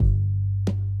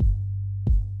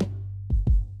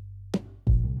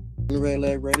Red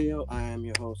Leg Radio. I am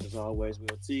your host, as always,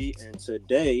 Will T. And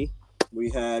today we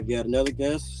have yet another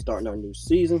guest starting our new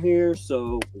season here.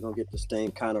 So we're going to get this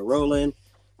thing kind of rolling.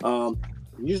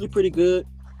 Usually pretty good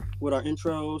with our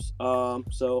intros.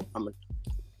 So I'm going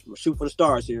to shoot for the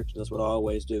stars here because that's what I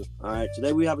always do. All right.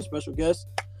 Today we have a special guest.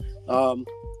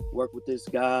 Worked with this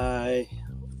guy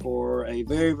for a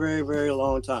very, very, very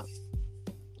long time.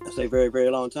 I say very, very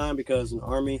long time because in the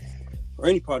Army or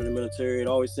any part of the military, it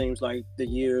always seems like the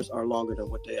years are longer than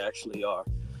what they actually are.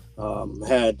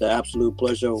 Had the absolute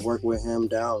pleasure of working with him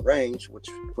down range, which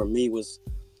for me was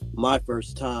my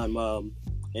first time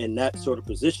in that sort of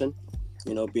position,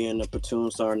 you know, being a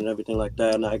platoon sergeant and everything like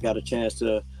that. And I got a chance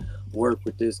to work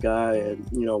with this guy and,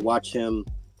 you know, watch him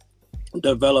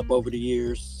develop over the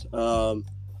years.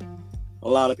 A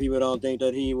lot of people don't think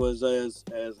that he was as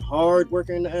hard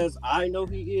working as I know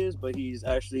he is, but he's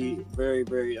actually very,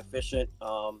 very efficient.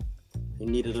 He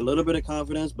needed a little bit of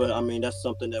confidence, but I mean, that's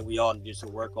something that we all need to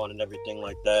work on and everything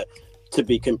like that. To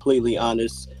be completely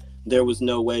honest, there was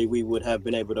no way we would have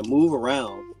been able to move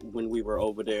around when we were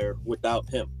over there without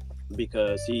him,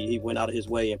 because he went out of his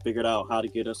way and figured out how to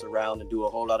get us around and do a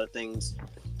whole lot of things.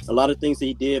 A lot of things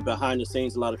he did behind the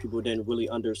scenes, a lot of people didn't really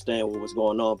understand what was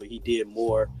going on, but he did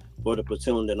more for the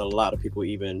platoon than a lot of people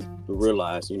even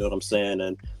realize, you know what I'm saying?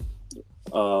 And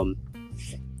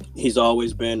he's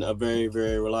always been a very,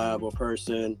 very reliable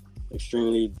person,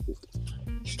 extremely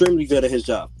good at his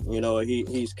job. You know,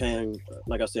 he's came,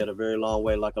 like I said, a very long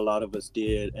way, like a lot of us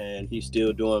did, and he's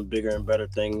still doing bigger and better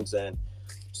things, and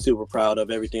super proud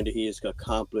of everything that he has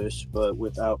accomplished. But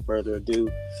without further ado,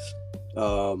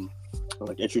 I'd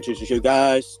like to introduce you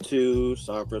guys to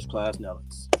Sergeant First Class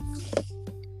Nellans.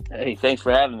 Hey, thanks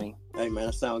for having me. Hey, man,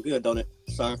 that sounds good, don't it?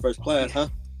 Sergeant First Class, huh?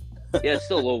 Yeah, it's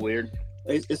still a little weird.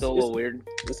 It's still a little weird.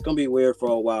 It's gonna be weird for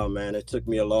a while, man. It took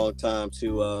me a long time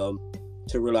to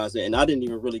realize it, and I didn't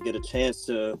even really get a chance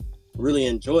to really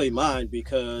enjoy mine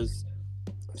because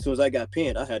as soon as I got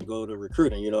pinned, I had to go to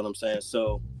recruiting. You know what I'm saying?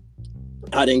 So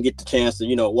I didn't get the chance to,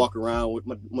 you know, walk around with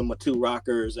my two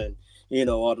rockers and, you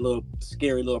know, all the little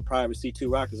scary little private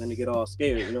C2 rockers and to get all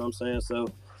scared. You know what I'm saying? So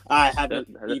I haven't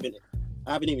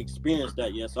even experienced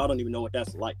that yet, so I don't even know what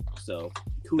that's like. So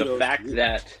kudos. The fact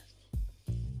that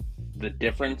the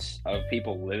difference of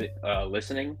people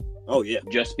listening, oh yeah,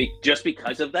 just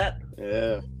because of that,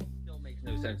 yeah, still makes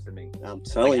no sense to me. I'm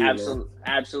telling you,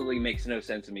 absolutely makes no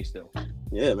sense to me still.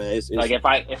 Yeah, man. It's like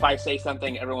if I say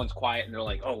something, everyone's quiet and they're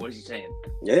like, "Oh, what is he saying?"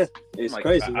 Yeah, it's like,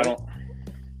 crazy. I don't.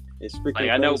 It's freaking.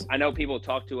 Like, crazy. I know people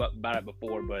talked about it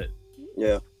before, but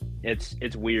yeah,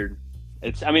 it's weird.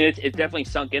 It's definitely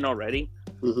sunk in already.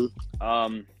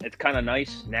 Mm-hmm. It's kind of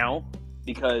nice now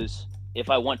because if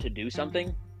I want to do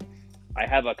something, I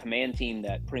have a command team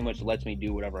that pretty much lets me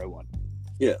do whatever I want.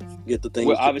 Yeah, get the things.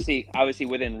 Well, obviously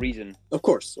within reason. Of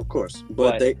course.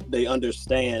 But they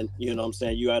understand. You know what I'm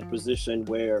saying? You're at a position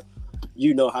where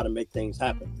you know how to make things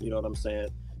happen. You know what I'm saying?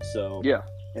 So yeah.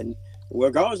 And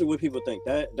regardless of what people think,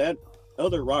 that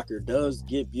other rocker does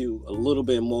give you a little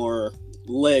bit more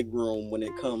leg room when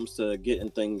it comes to getting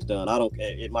things done. I don't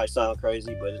care. It might sound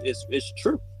crazy, but it's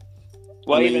true.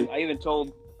 Well, I even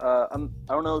told I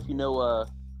don't know if you know,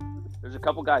 there's a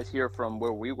couple guys here from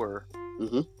where we were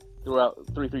throughout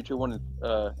 3321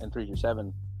 and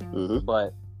 327.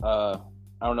 But I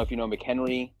don't know if you know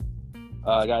McHenry,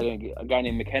 a guy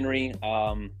named McHenry.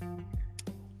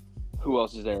 Who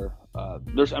else is there?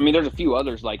 There's a few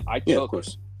others. Like I took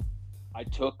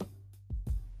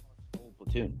old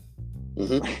platoon.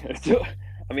 So,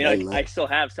 I still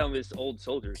have some of his old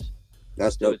soldiers.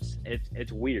 That's dope. So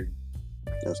it's weird.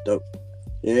 That's dope.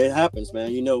 Yeah, it happens,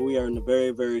 man. You know, we are in a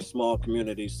very, very small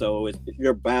community, so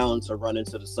you're bound to run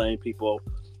into the same people,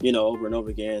 you know, over and over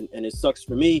again. And it sucks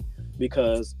for me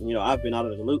because, you know, I've been out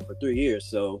of the loop for 3 years.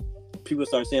 So people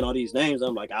start saying all these names.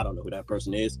 I'm like, I don't know who that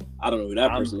person is. I don't know who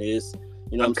that person is.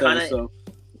 You know what I'm saying? So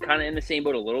kind of in the same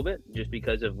boat a little bit, just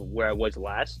because of where I was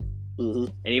last. And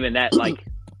even that, like,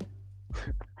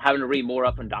 having to read more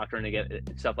up on doctrine again,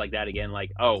 stuff like that again.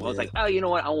 Like, I was like, oh, you know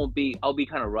what? I'll be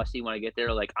kind of rusty when I get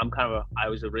there. Like, I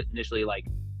was initially like,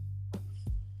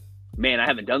 man, I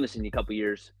haven't done this in a couple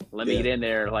years. Let me get in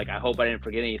there. Like, I hope I didn't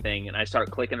forget anything. And I start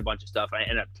clicking a bunch of stuff. I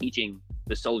end up teaching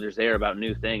the soldiers there about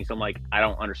new things. So I'm like, I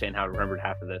don't understand how I remembered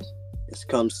half of this. It's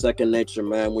come second nature,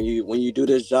 man. When you do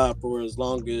this job for as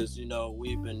long as, you know,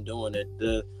 we've been doing it,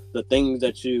 the things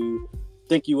that you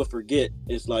think you would forget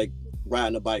is like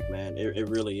riding a bike, man. It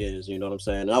really is. You know what I'm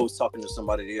saying? And I was talking to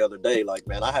somebody the other day, like,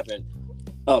 man, I haven't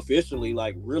officially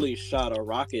like really shot a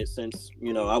rocket since,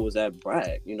 you know, I was at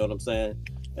Bragg. You know what I'm saying?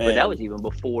 But that was even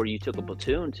before you took a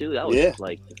platoon too. That was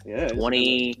like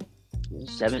 20.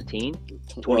 17? Well,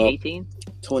 2018?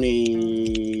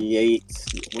 28.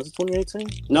 Was it 2018?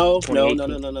 No,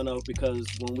 2018. no. Because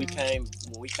when we came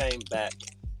back,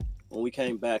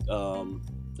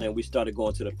 and we started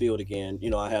going to the field again.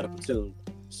 I had a platoon,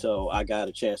 so I got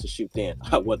a chance to shoot then.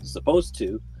 I wasn't supposed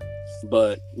to,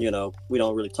 but we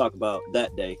don't really talk about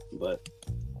that day. But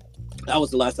that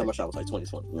was the last time I shot. Was like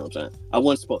 2020. You know what I'm saying? I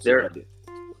wasn't supposed to. But I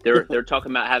did. They're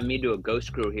talking about having me do a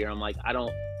ghost crew here. I'm like, I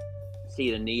don't see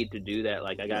the need to do that.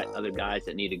 Like, I got other guys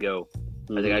that need to go.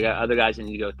 Mm-hmm. I think I got other guys that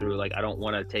need to go through. Like, I don't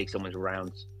want to take someone's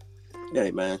rounds.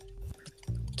 Hey man,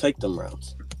 take them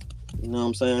rounds. You know what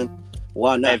I'm saying?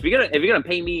 Why not? Hey, if you're gonna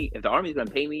pay me, if the Army's gonna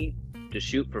pay me to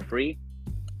shoot for free,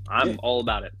 I'm all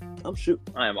about it. I'm shooting.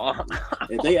 I am all.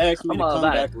 If they ask me to come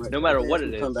back, no matter what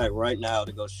it is, come back right now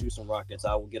to go shoot some rockets,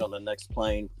 I will get on the next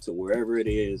plane to wherever it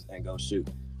is and go shoot,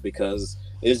 because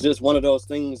it's just one of those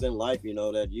things in life,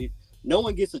 that no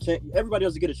one gets a chance. Everybody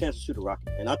doesn't get a chance to shoot a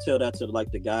rocket, and I tell that to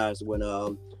like the guys when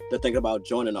they're thinking about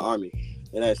joining the Army.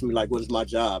 And ask me like, what is my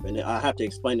job? And I have to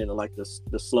explain it in like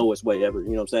the slowest way ever. You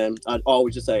know what I'm saying? I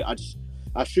always just say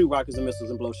I shoot rockets and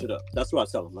missiles and blow shit up. That's what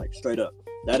I tell them, like straight up.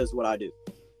 That is what I do.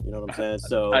 You know what I'm saying?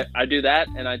 So I do that,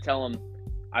 and I tell them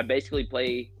I basically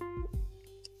play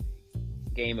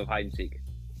game of hide and seek.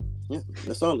 Yeah,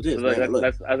 that's all it is. So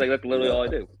that's literally all I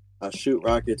do. I shoot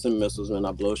rockets and missiles and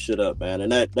I blow shit up, man.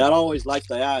 And that always lights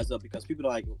their eyes up, because people are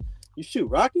like, you shoot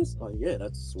rockets? Oh yeah,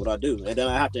 that's what I do. And then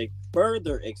I have to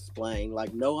further explain,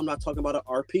 like, no, I'm not talking about an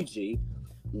RPG.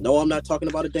 No, I'm not talking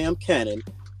about a damn cannon.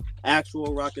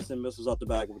 Actual rockets and missiles off the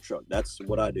back of a truck. That's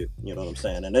what I do. You know what I'm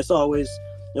saying? And it always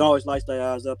lights their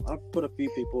eyes up. I put a few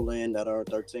people in that are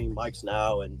 13 mics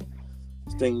now and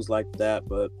things like that,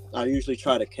 but I usually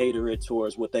try to cater it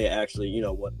towards what they actually,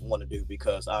 want to do,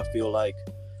 because I feel like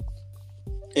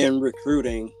in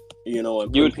recruiting,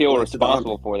 and you would feel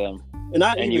responsible for them.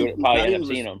 And you would probably end up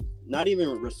seeing them. Not even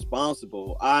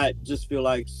responsible. I just feel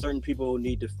like certain people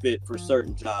need to fit for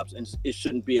certain jobs, and it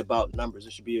shouldn't be about numbers.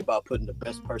 It should be about putting the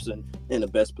best person in the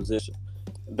best position.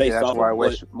 That's why I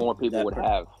wish more people would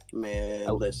have. Man,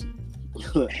 listen.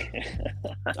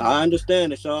 I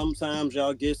understand that sometimes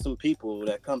y'all get some people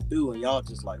that come through and y'all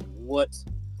just like, what?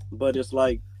 But it's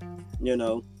like,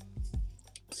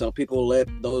 some people let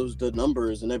the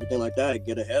numbers and everything like that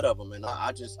get ahead of them, and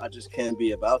I just can't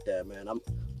be about that, man. I'm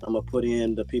gonna put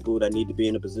in the people that need to be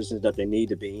in the positions that they need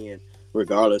to be in,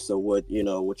 regardless of what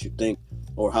what you think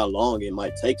or how long it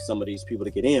might take some of these people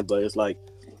to get in. But it's like,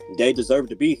 they deserve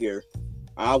to be here.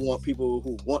 I want people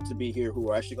who want to be here, who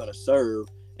are actually going to serve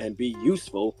and be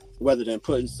useful, rather than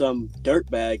putting some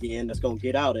dirtbag in that's going to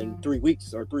get out in 3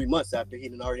 weeks or 3 months after he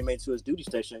had already made it to his duty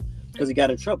station because he got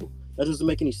in trouble. That doesn't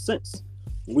make any sense.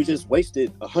 We just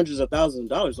wasted hundreds of thousands of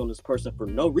dollars on this person for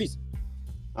no reason.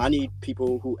 I need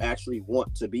people who actually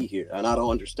want to be here, and I don't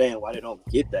understand why they don't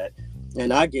get that.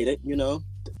 And I get it,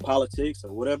 politics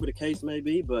or whatever the case may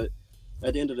be, but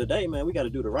at the end of the day, man, we got to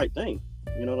do the right thing.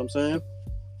 You know what I'm saying?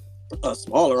 A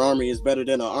smaller army is better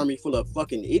than an army full of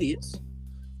fucking idiots.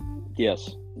 Yes.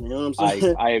 You know what I'm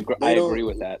saying? I agree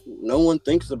with that. No one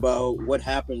thinks about what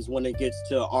happens when it gets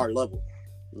to our level.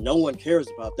 No one cares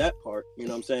about that part. You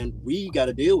know what I'm saying? We got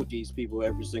to deal with these people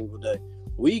every single day.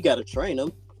 We got to train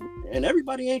them, and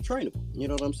everybody ain't trainable. You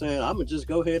know what I'm saying? I'm going to just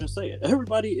go ahead and say it.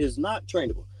 Everybody is not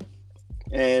trainable,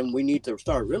 and we need to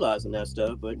start realizing that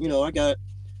stuff. But,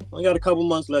 I got a couple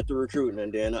months left to recruiting,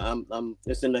 and then I'm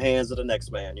it's in the hands of the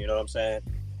next man. You know what I'm saying?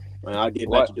 And I'll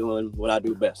get back to doing what I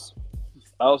do best.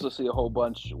 I also see a whole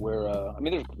bunch where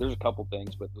there's a couple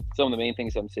things, but some of the main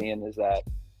things I'm seeing is that,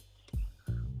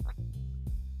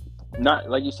 not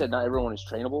like you said, not everyone is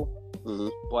trainable,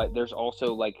 but there's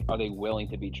also like, are they willing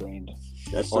to be trained?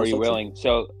 Or are you willing?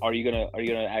 So are you gonna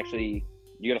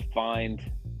find?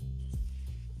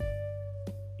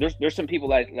 There's some people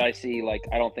that I see, like,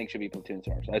 I don't think should be platoon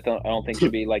sergeants. I don't think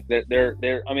should be like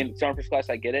they're. I mean, sergeant first class,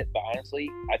 I get it, but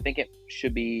honestly, I think it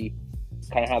should be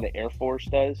kind of how the Air Force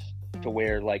does, to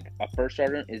where like a first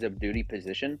sergeant is a duty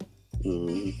position,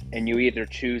 and you either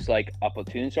choose like a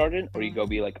platoon sergeant or you go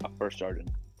be like a first sergeant,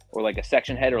 or like a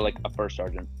section head, or like a first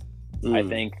sergeant. I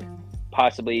think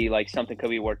possibly like something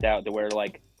could be worked out to where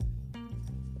like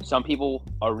some people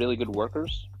are really good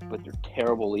workers, but they're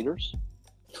terrible leaders.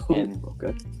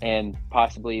 And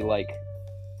possibly like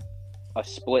a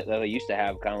split that they used to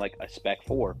have, kind of like a Spec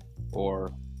 4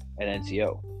 or an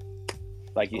NCO.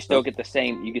 Like you still get the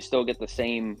same, you can still get the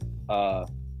same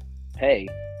pay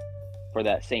for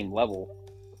that same level,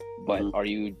 but are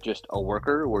you just a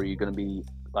worker, or are you going to be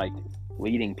like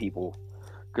leading people?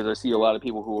 Because I see a lot of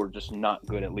people who are just not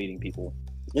good at leading people.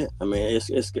 Yeah, I mean,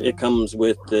 it comes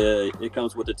with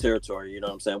the territory. You know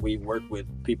what I'm saying? We work with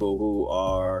people who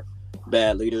are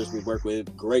bad leaders. We work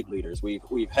with great leaders.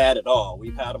 We've had it all.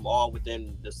 We've had them all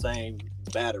within the same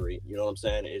battery. You know what I'm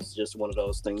saying? It's just one of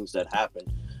those things that happen.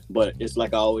 But it's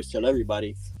like I always tell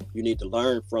everybody, you need to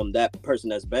learn from that person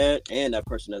that's bad and that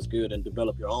person that's good, and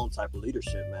develop your own type of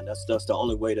leadership, man. That's the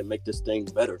only way to make this thing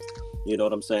better. You know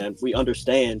what I'm saying? We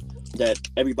understand that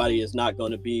everybody is not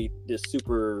going to be this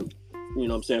super, you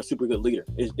know what I'm saying, super good leader.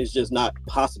 It's just not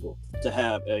possible to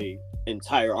have a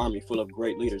entire army full of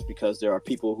great leaders, because there are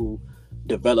people who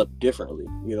develop differently.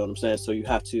 You know what I'm saying? So you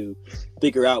have to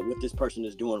figure out what this person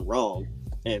is doing wrong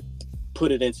and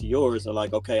put it into yours, and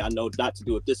like, okay, I know not to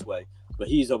do it this way, but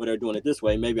he's over there doing it this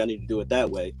way. Maybe I need to do it that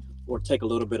way, or take a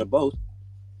little bit of both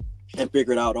and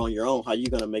figure it out on your own. How you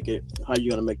gonna make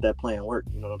that plan work?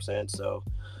 You know what I'm saying? So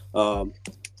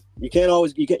you're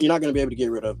not going to be able to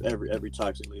get rid of every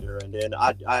toxic leader. And then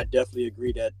I definitely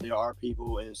agree that there are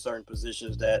people in certain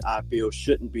positions that I feel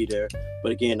shouldn't be there.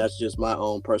 But again, that's just my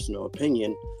own personal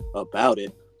opinion about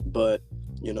it. But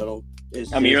you know,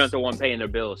 you're not the one paying their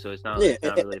bills, so it's not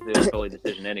really their fully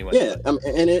decision anyway. Yeah,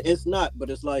 and it's not. But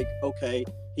it's like, okay,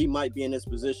 he might be in this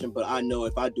position, but I know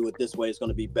if I do it this way, it's going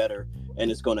to be better, and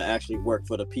it's going to actually work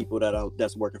for the people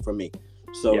that's working for me.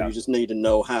 So you just need to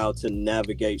know how to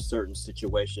navigate certain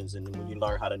situations, and when you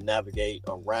learn how to navigate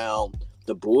around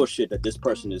the bullshit that this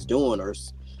person is doing,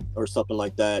 or something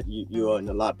like that, you're in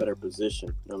a lot better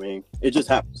position. I mean, it just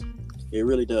happens. It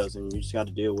really does, and you just got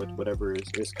to deal with whatever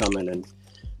is coming and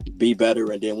be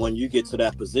better. And then when you get to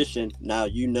that position, now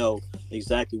you know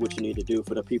exactly what you need to do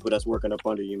for the people that's working up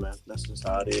under you, man. That's just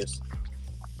how it is.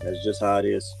 That's just how it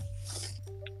is.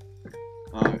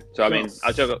 All right. So I mean,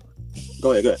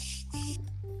 Go ahead.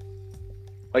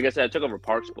 Like I said, I took over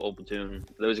Park's old platoon.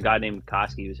 There was a guy named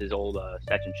Koski. He was his old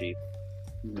section chief.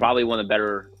 Probably one of the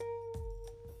better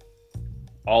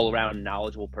all-around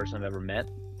knowledgeable person I've ever met,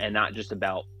 and not just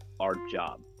about our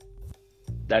job.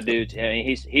 That dude, I mean,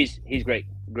 he's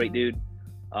great dude.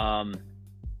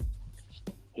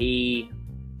 He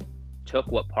took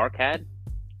what Park had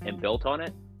and built on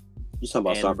it. You talking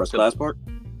about Southwest Class Park?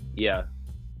 Yeah,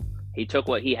 he took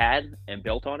what he had and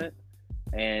built on it,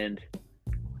 and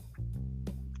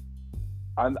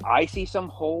I see some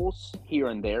holes here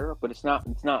and there, but it's not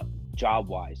job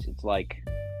wise. It's like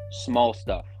small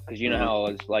stuff, because you know how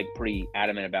I was like pretty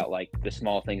adamant about like the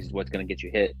small things is what's going to get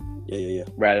you hit. Yeah.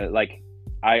 Rather, like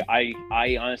I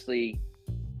honestly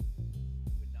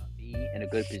would not be in a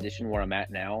good position where I'm at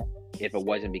now if it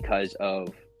wasn't because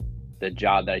of the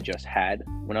job that I just had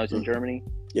when I was in Germany.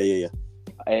 Yeah.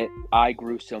 I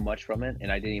grew so much from it,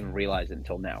 and I didn't even realize it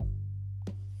until now.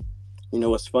 You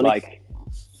know what's funny?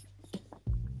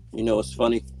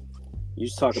 You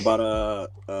just talk about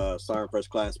Siren First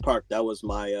Class Park. That was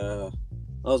my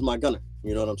gunner.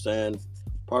 You know what I'm saying?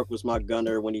 Park was my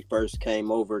gunner when he first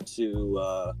came over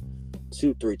to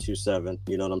 2327.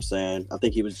 You know what I'm saying? I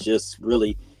think he was just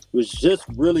really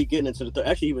getting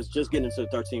into he was just getting into the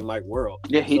 13 mic world.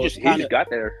 Yeah, he just got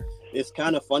there. It's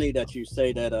kind of funny that you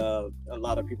say that a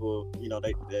lot of people, you know,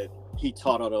 that he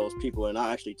taught all those people, and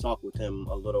I actually talked with him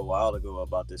a little while ago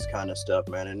about this kind of stuff,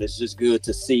 man. And it's just good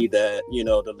to see that, you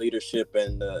know, the leadership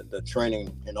and the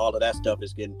training and all of that stuff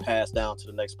is getting passed down to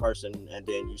the next person, and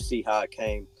then you see how it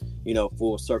came, you know,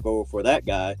 full circle for that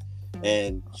guy.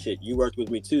 And shit, you worked with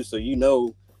me too, so you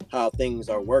know how things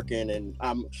are working, and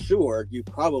I'm sure you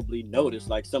probably noticed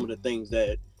like some of the things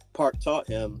that Park taught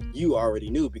him you already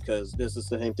knew, because this is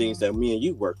the same things that me and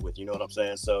you work with. You know what I'm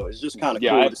saying? So it's just kind of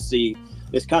cool to see.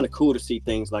 It's kind of cool to see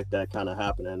things like that kind of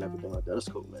happen and everything like that. That's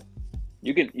cool, man.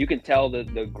 You can tell the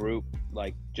group,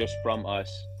 like, just from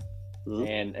us.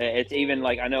 And it's even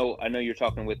like I know you're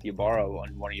talking with Yabaro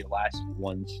on one of your last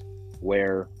ones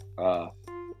where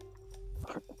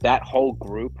that whole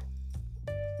group,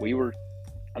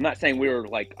 I'm not saying we were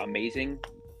like amazing,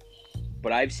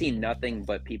 but I've seen nothing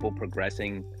but people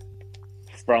progressing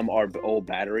from our old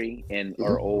battery and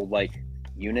our old like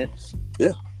units.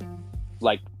 Yeah.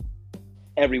 Like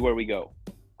everywhere we go.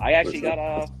 I actually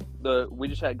got we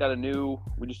just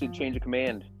did change of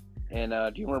command. And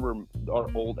do you remember our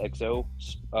old XO,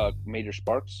 Major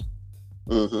Sparks?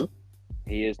 Mm-hmm.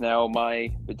 He is now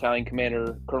my battalion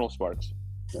commander, Colonel Sparks.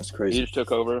 That's crazy. He just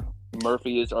took over.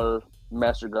 Murphy is our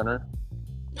master gunner.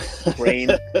 Crane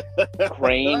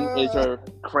is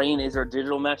our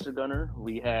digital master gunner.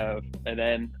 We have, and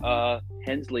then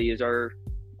Hensley is our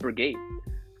brigade.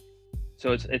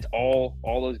 So it's all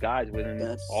those guys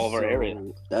within all of our area.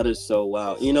 That is so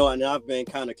wild. You know, and I've been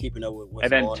kind of keeping up with what's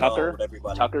going on with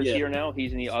everybody. Tucker's here now.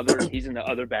 He's in the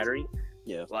other battery.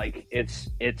 Yeah. Like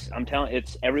I'm telling,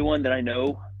 it's everyone that I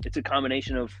know. It's a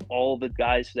combination of all the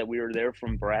guys that we were there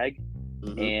from Bragg,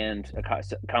 Mm-hmm. and a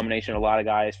combination of a lot of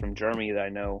guys from Germany that I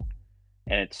know.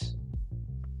 And It's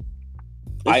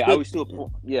I good. was to a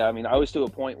point. Yeah, I mean, I was to a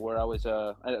point where I was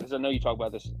because I know you talk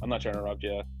about this. I'm not trying to interrupt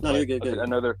you, No, you're but good. I was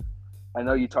Good. like, I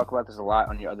know you talk about this a lot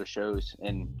on your other shows,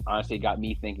 and honestly, it got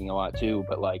me thinking a lot too.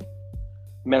 But like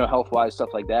mental health wise, stuff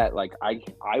like that, like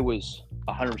I was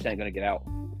 100% going to get out,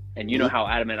 and you know Mm-hmm. how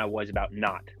adamant I was about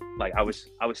not. Like I was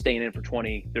staying in for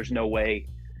 20. There's no way.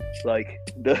 Like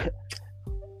the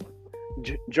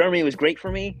Germany was great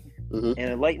for me Mm-hmm.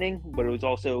 and enlightening, but it was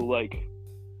also like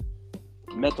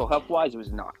mental health wise, it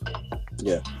was not.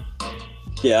 Yeah.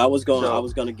 Yeah, I was So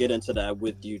gonna get into that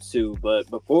with you too, but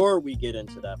before we get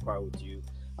into that part with you,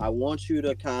 I want you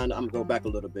to kind of I'm gonna go back a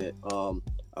little bit.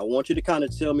 I want you to kind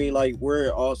of tell me like where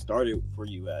it all started for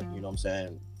you at. You know what I'm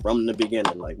saying? From the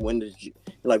beginning, like when did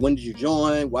you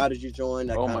join? Why did you join?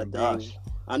 That oh kind my of thing. gosh.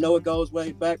 I know it goes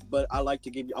way back, but I want to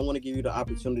give you the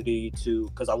opportunity to,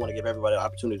 because I want to give everybody the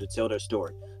opportunity to tell their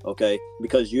story. Okay,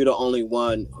 because you're the only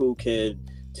one who can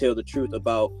tell the truth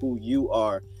about who you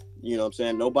are. You know what I'm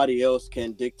saying? Nobody else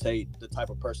can dictate the type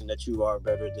of person that you are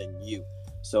better than you.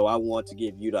 So I want to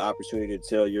give you the opportunity to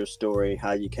tell your story,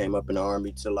 how you came up in the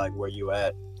Army to like where you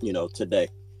at, today.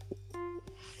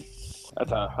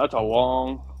 That's a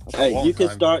long Hey, you can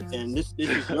time. start, and this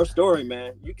is your story,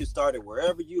 man. You can start it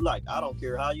wherever you like. I don't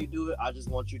care how you do it. I just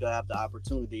want you to have the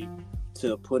opportunity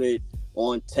to put it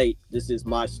on tape. This is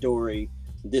my story.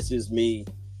 This is me,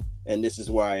 and this is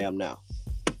where I am now.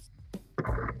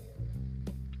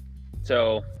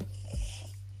 So,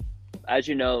 as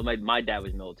you know, my dad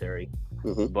was military,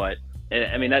 Mm-hmm. but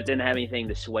I mean that didn't have anything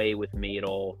to sway with me at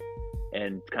all,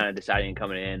 and kind of deciding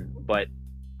coming in. But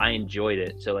I enjoyed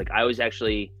it. So like I was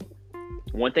actually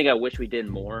one thing I wish we did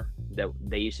more that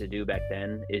they used to do back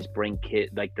then is bring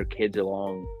their kids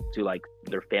along to like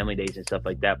their family days and stuff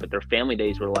like that. But their family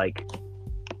days were like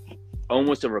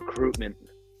almost a recruitment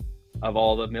of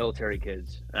all the military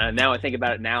kids. Now I think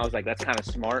about it now, it's like that's kind of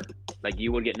smart. Like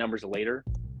you would get numbers later,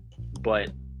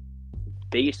 but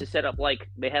they used to set up like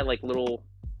they had like little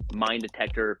mine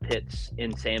detector pits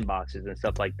in sandboxes and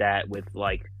stuff like that with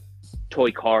like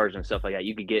toy cars and stuff like that.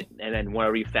 You could get, and then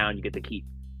whatever you found, you get to keep.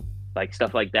 Like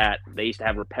stuff like that. They used to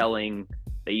have rappelling.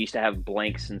 They used to have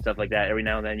blanks and stuff like that. Every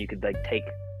now and then you could like take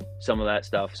some of that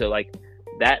stuff. So like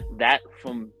that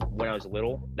from when I was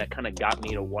little, that kind of got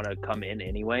me to want to come in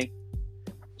anyway.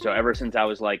 So ever since I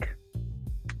was like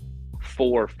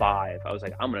 4 or 5, I was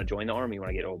like, I'm gonna join the Army when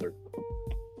I get older.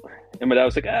 And my dad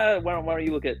was like, why don't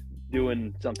you look at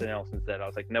doing something else instead? I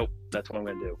was like, nope, that's what I'm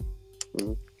gonna do.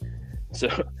 Mm-hmm. So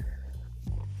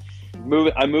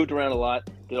I moved around a lot,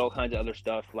 did all kinds of other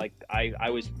stuff. Like I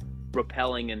was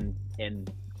rappelling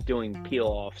and doing peel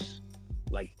offs,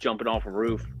 like jumping off a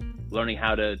roof, learning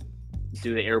how to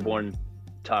do the airborne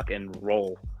tuck and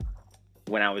roll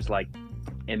when I was like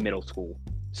in middle school.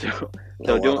 So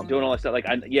Wow. doing all that stuff. Like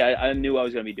I knew I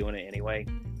was gonna be doing it anyway.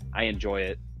 I enjoy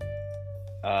it.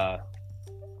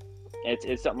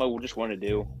 It's something I just want to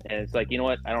do, and it's like, you know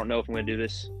what? I don't know if I'm gonna do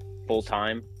this full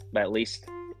time, but at least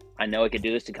I know I could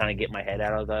do this to kind of get my head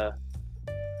out of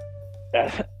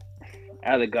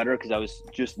the gutter, because I was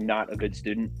just not a good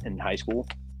student in high school.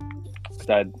 Because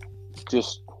I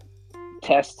just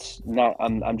tests,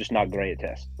 I'm just not great at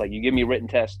tests. Like you give me a written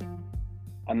test,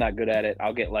 I'm not good at it.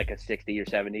 I'll get like a 60 or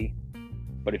 70,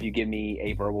 but if you give me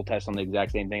a verbal test on the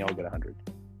exact same thing, I'll get 100.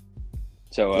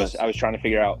 So I was trying to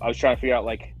figure out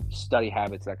like study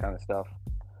habits, that kind of stuff.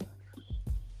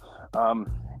 I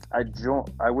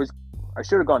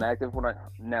should have gone active when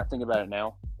now think about it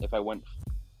now, if I went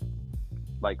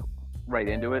like right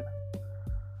into it,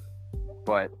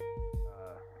 but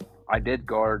I did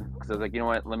guard because I was like, you know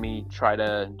what, let me try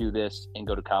to do this and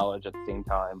go to college at the same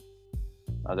time.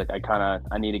 I was like,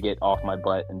 I need to get off my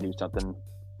butt and do something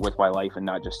with my life and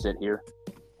not just sit here.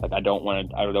 Like I don't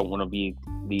want to be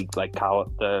like college,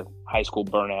 the high school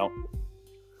burnout.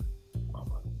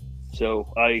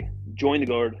 So I joined the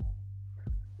guard,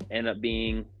 ended up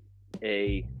being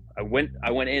I went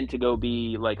in to go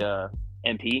be like a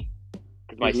MP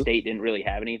because my Mm-hmm. state didn't really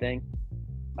have anything.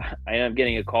 I ended up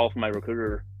getting a call from my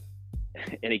recruiter,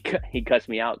 and he cussed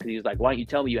me out because he was like, "Why don't you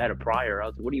tell me you had a prior?" I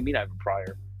was like, "What do you mean I have a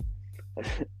prior?"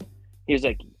 He was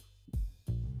like,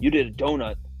 "You did a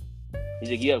donut." He's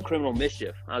like, "You have criminal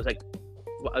mischief." I was like,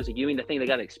 "You mean the thing that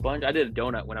got expunged?" I did a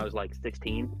donut when I was like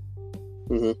 16.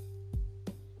 Mm-hmm.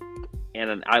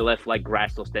 And I left like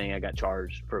grass still standing. I got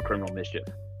charged for criminal mischief.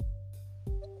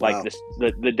 Like Wow.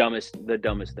 the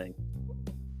dumbest thing.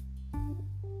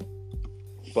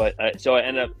 But so I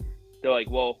ended up they're like,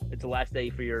 well, it's the last day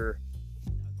for your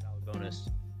 $1,000 bonus.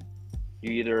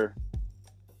 You either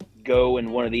go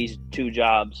in one of these 2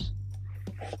 jobs,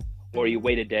 or you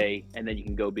wait a day and then you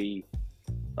can go be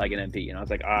like an MP. And I was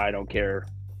like, I don't care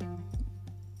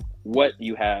what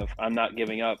you have. I'm not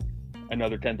giving up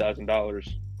another $10,000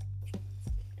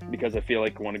 because I feel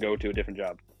like I want to go to a different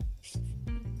job.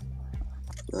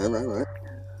 Right.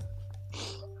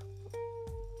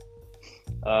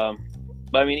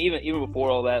 But I mean, even before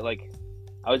all that, like,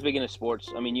 I was big into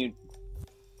sports. I mean,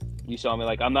 you saw me,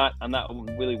 like, I'm not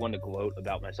really one to gloat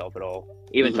about myself at all.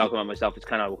 Even talking about myself, it's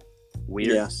kind of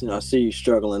weird. Yeah, I see you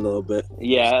struggling a little bit.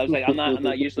 Yeah, I was like, I'm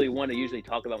not usually one to usually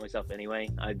talk about myself anyway.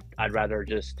 I'd rather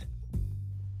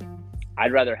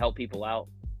help people out.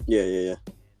 Yeah.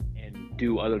 And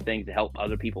do other things to help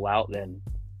other people out than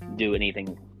do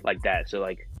anything like that. So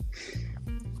like.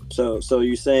 So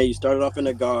you saying you started off in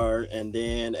the guard, and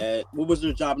then what was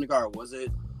your job in the guard?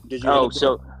 Did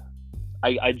you?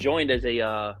 I joined as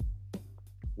a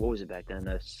what was it back then?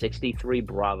 A 63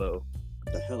 Bravo.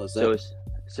 The hell is that?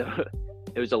 So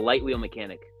it was a light wheel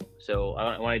mechanic. So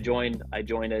when I joined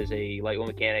as a light wheel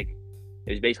mechanic.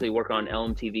 It was basically working on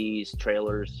LMTVs,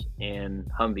 trailers, and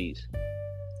Humvees,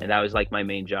 and that was like my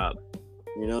main job.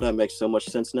 You know, that makes so much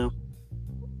sense now.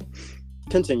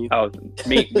 Continue. Oh,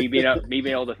 me being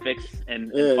able to fix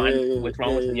and find what's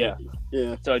wrong with it.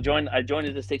 Yeah. So I joined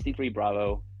as a 63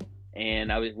 Bravo,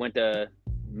 and I went to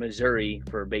Missouri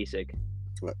for basic,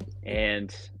 What?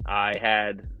 and I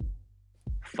had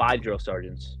 5 drill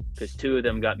sergeants because 2 of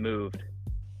them got moved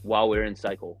while we were in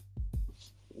cycle.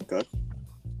 Okay.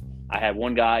 I had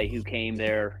one guy who came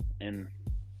there and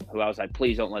who I was like,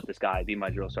 please don't let this guy be my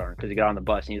drill sergeant, because he got on the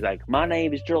bus and he's like, my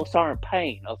name is Drill Sergeant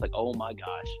Payne. I was like, oh my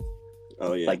gosh.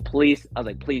 Oh yeah. Please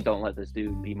don't let this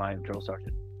dude be my drill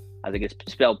sergeant. I think it's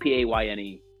spelled Payne.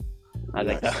 I was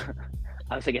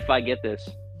like, if I get this,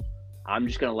 I'm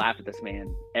just gonna laugh at this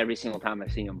man every single time I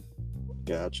see him.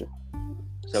 Gotcha.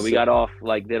 So we got off,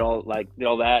 did all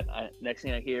that. Next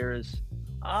thing I hear is,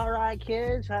 all right,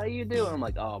 kids, how you doing? I'm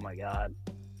like, oh my god.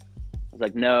 I was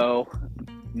like, no,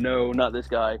 not this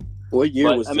guy. What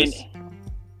year was this? I mean,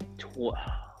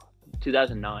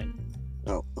 2009.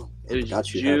 Oh, it was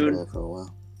June. For a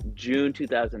while. June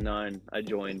 2009. I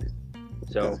joined.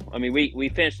 So okay. I mean, we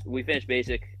finished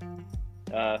basic.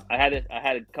 I had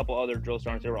a couple other drill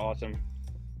sergeants that were awesome.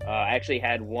 I actually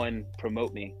had one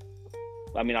promote me.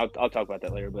 I mean, I'll talk about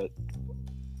that later. But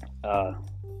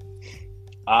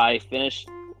I finished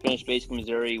basic in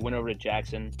Missouri. Went over to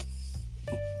Jackson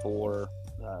for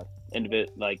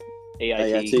AIT.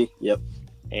 AIT, yep.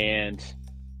 And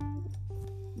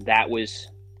that was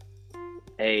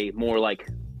a more like,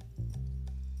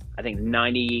 I think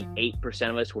 98%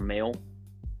 of us were male.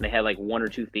 And they had like 1 or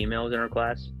 2 females in our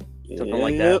class, something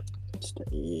like that.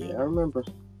 Yeah, I remember.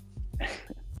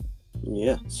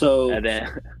 Yeah. So and then,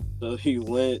 so you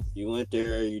went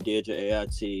there. You did your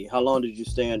AIT. How long did you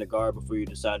stay in the guard before you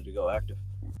decided to go active?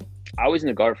 I was in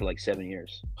the guard for like 7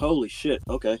 years. Holy shit!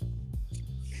 Okay.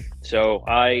 So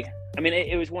I mean,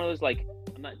 it was one of those, like,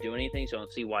 I'm not doing anything, so I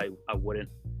don't see why I wouldn't.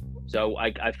 So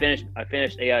I finished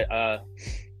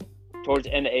towards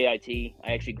the end of AIT.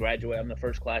 I actually graduated. I'm the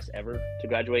first class ever to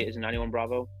graduate as a 91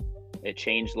 Bravo. It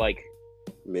changed like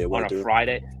on a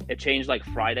Friday. It changed like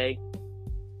Friday.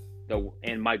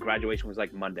 And my graduation was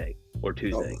like Monday or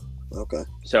Tuesday. Oh, okay.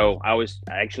 So I was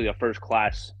actually the first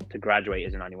class to graduate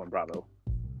as a 91 Bravo.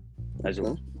 Was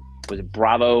it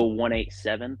Bravo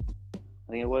 187?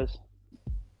 I think it was.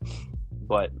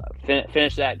 But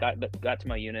finished that, got to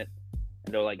my unit,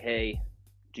 and they're like, hey,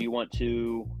 do you want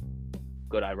to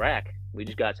go to Iraq? We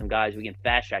just got some guys, we can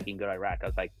fast track you and go to Iraq. I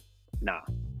was like, nah. I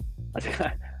was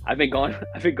like, I've been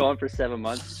gone for 7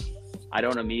 months. I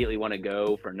don't immediately want to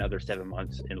go for another 7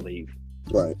 months and leave.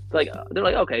 Right. They're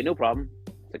like, okay, no problem.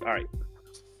 It's like, all right.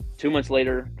 2 months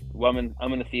later, I'm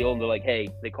in the field, and they're like, hey,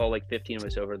 they call like 15 of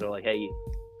us over. They're like, hey,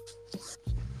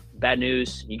 bad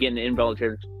news, you get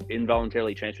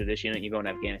involuntarily transferred this unit, and you go in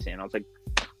Afghanistan. I was like,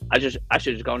 I should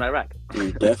just go in Iraq.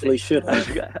 You definitely should have.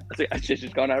 I should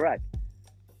just go in Iraq.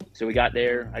 So we got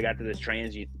there. I got to this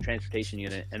transportation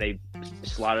unit, and they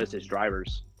slotted us as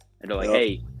drivers. And they're like,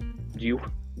 hey, do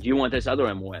you want this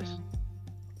other MOS?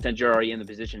 Since you're already in the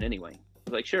position anyway. I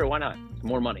was like, sure, why not? It's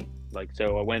more money. Like,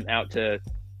 so I went out to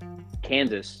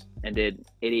Kansas and did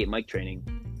 88 mic training.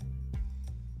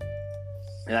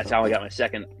 And that's how I got my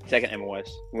second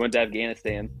MOS. We went to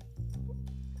Afghanistan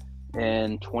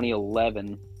in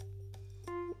 2011,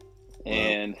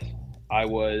 and I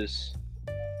was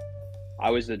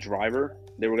the driver.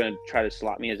 They were going to try to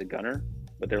slot me as a gunner,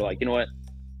 but they're like, you know what?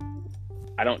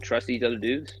 I don't trust these other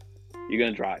dudes. You're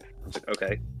going to drive. I was like,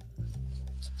 okay.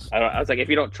 I was like, if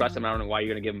you don't trust him, I don't know why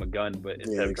you're gonna give him a gun, but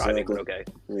instead of driving, but okay.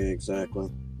 Yeah, exactly.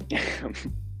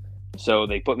 So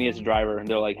they put me as a driver, and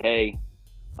they're like, "Hey,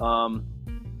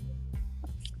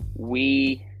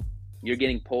 you're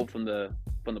getting pulled from the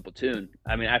platoon."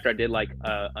 I mean, after I did like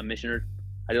a mission,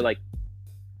 I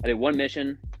did one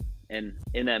mission, and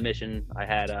in that mission, I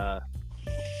had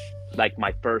like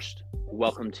my first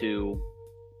welcome to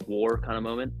war kind of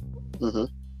moment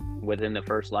within the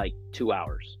first like 2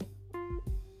 hours,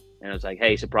 and I was like,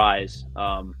 "Hey, surprise!"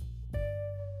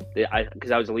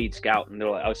 Because I was a lead scout, and they're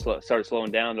like, started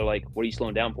slowing down. They're like, "What are you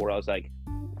slowing down for?" I was like,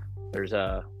 "There's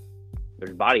a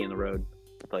body in the road."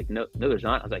 They're like, no, there's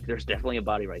not. I was like, "There's definitely a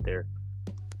body right there,"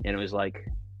 and it was like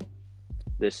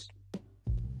this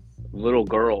little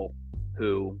girl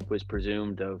who was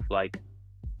presumed of like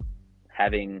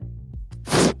having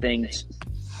things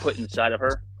put inside of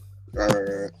her.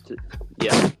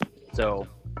 Yeah. So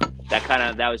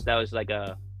that was like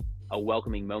a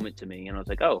welcoming moment to me, and I was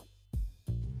like, "Oh,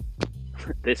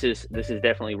 this is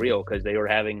definitely real," because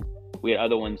we had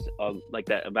other ones like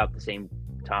that about the same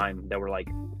time that were like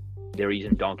they were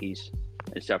using donkeys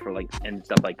and stuff and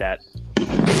stuff like that.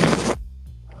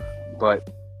 But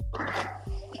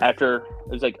after it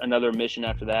was like another mission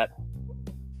after that,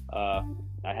 I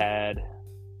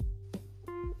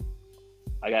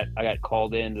got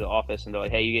called into the office, and they're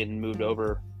like, "Hey, you're getting moved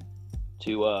over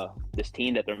to this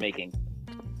team that they're making."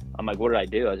 I'm like, "What did I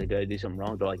do?" I was like, "Did I do something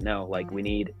wrong?" They're like, "No, like we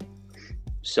need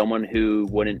someone who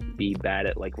wouldn't be bad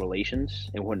at like relations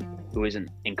and who isn't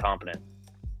incompetent."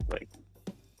 Like,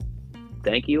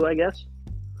 thank you, I guess.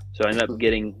 So I ended up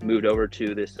getting moved over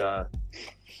to this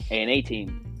A&A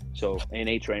team, so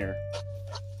A&A trainer.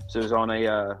 So it was on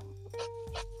a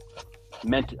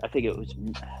I think it was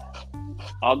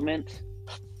augment.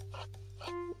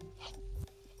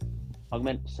 What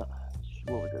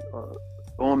was it?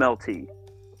 OMLT. Okay.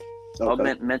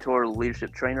 Augment Mentor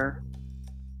Leadership Trainer.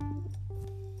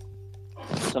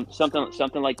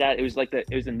 Something like that. It was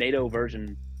the NATO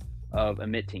version of a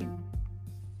MIT team.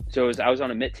 So I was on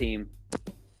a MIT team.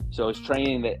 So I was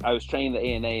training the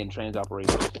A&A and trans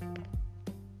operations.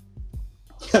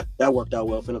 That worked out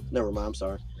well. Never mind. I'm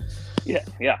sorry. Yeah.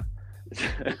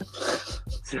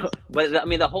 So, but I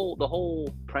mean, the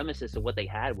whole premises of what they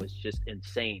had was just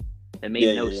insane. It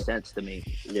made no sense to me.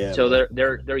 Yeah. So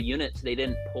their units, they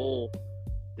didn't pull.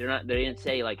 They didn't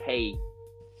say like, "Hey,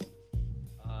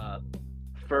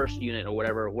 first unit or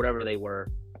whatever they were,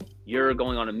 you're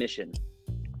going on a mission.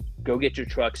 Go get your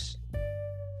trucks,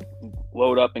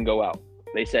 load up, and go out."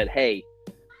 They said, "Hey,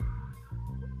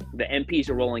 the MPs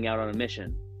are rolling out on a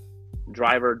mission.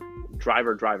 Driver,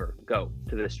 go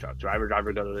to this truck. Driver,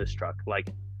 go to this truck."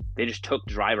 Like, they just took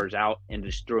drivers out and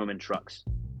just threw them in trucks.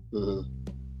 Mm-hmm.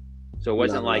 So it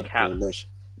wasn't like there's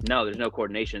no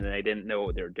coordination, and they didn't know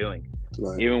what they were doing.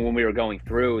 Right. Even when we were going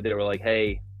through, they were like,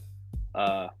 "Hey,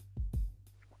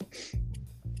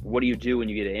 what do you do when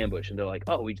you get an ambush?" And they're like,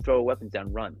 "Oh, we throw weapons down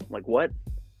and run." I'm like, what?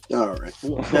 All right.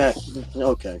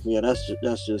 Okay. Yeah, that's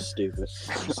just stupid.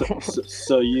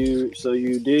 So you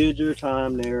did your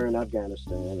time there in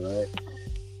Afghanistan, right?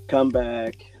 Come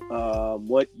back.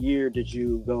 What year did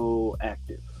you go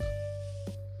active?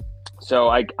 So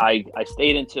I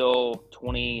stayed until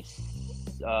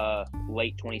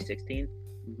late 2016,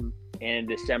 mm-hmm. and in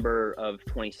December of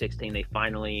 2016 they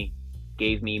finally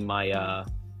gave me my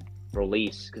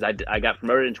release, because I got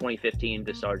promoted in 2015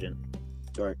 to sergeant.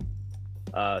 Right.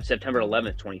 September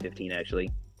 11th, 2015,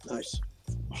 actually. Nice.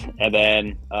 And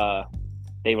then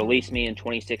they released me in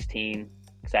 2016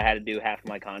 because I had to do half of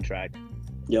my contract.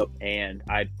 Yep. And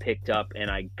I picked up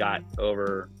and I got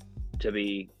over to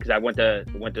be, because I went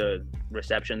to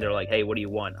reception. They're like, "Hey, what do you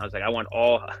want?" I was like,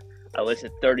 I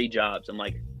listed 30 jobs. I'm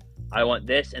like, "I want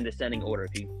this in descending order.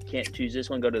 If you can't choose this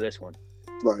one, go to this one."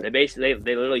 Right. They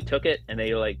literally took it and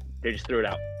they just threw it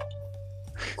out.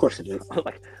 Of course they did.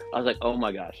 I was like, oh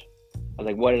my gosh. I was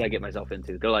like, what did I get myself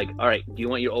into? They're like, "All right, do you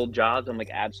want your old jobs?" I'm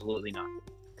like, "Absolutely not."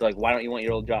 They're like, "Why don't you want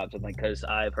your old jobs?" I'm like, "Because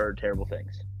I've heard terrible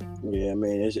things." Yeah, I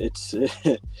mean, it's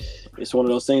it's one of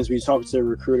those things when you talk to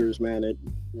recruiters, man.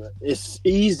 It's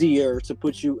easier to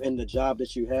put you in the job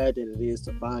that you had than it is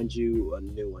to find you a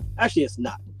new one. Actually, it's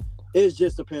not. It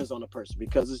just depends on the person,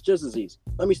 because it's just as easy.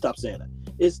 Let me stop saying that.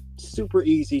 It's super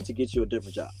easy to get you a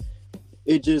different job.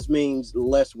 It just means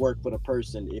less work for the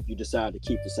person if you decide to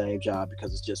keep the same job,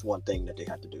 because it's just one thing that they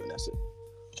have to do, and that's it.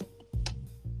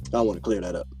 I want to clear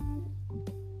that up.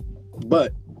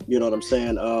 But you know what I'm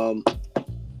saying?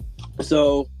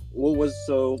 So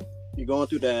you're going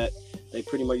through that. They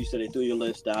pretty much, you said they threw your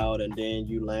list out, and then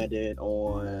you landed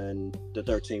on the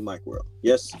 13 Mike World.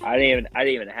 Yes? I didn't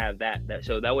even have that.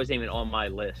 So that wasn't even on my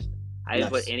list. I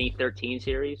didn't put any 13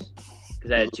 series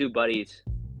because I had two buddies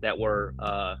that were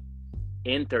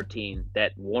in 13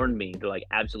 that warned me. They're like,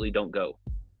 absolutely don't go.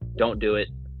 Don't do it.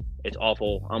 It's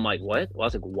awful. I'm like, what? Well, I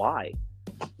was like, why?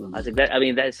 I was like, that. I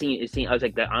mean, that scene. I was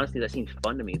like, that. Honestly, that seems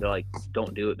fun to me. They're like,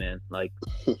 don't do it, man. Like,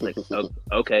 oh,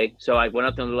 okay. So I went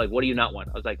up to them. They're like, what do you not want?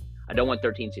 I was like, I don't want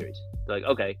 13 series. They're like,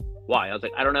 okay, why? I was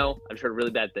like, I don't know. I've heard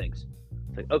really bad things.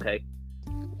 It's like, okay.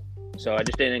 So I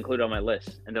just didn't include it on my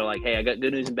list. And they're like, hey, I got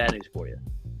good news and bad news for you.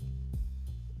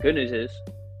 Good news is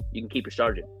you can keep your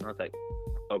sergeant. And I was like,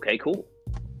 okay, cool.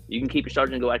 You can keep your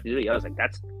sergeant and go active duty. I was like,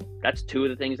 that's two of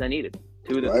the things I needed.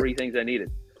 Two of the three things I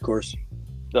needed. Of course.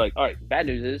 They're like, all right, bad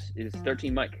news is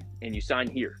 13 Mike, and you sign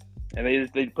here. And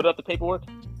they put up the paperwork.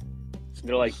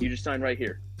 They're like, you just sign right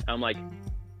here. I'm like,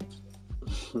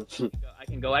 I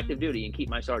can go active duty and keep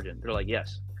my sergeant. They're like,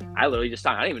 yes. I literally just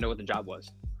signed. I didn't even know what the job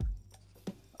was.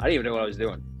 I didn't even know what I was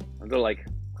doing. They're like,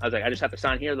 I was like, I just have to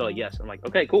sign here. They're like, yes. I'm like,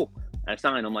 okay, cool. And I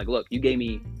signed. I'm like, look, you gave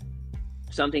me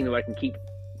something that I can keep.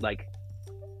 Like,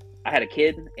 I had a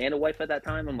kid and a wife at that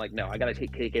time. I'm like, no, I gotta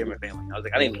take care of my family. I was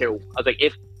like, I didn't care. I was like,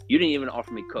 if you didn't even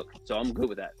offer me cook, so I'm good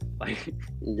with that. Like,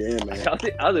 yeah, man.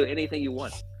 I'll do anything you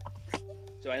want.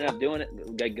 So I ended up doing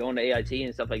it, like going to AIT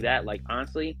and stuff like that. Like,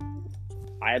 honestly,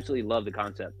 I absolutely love the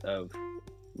concept of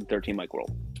 13 Mike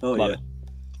World. Oh, love yeah. it.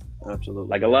 Absolutely.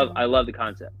 Like, I love the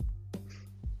concept.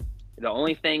 The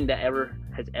only thing that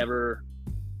has ever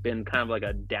been kind of like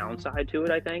a downside to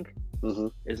it, I think,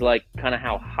 is like kind of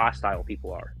how hostile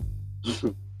people are.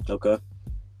 Okay.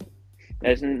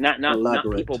 It's not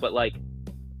people, but like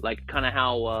kind of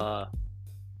how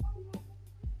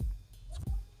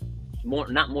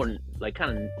like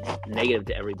kind of negative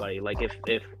to everybody. Like if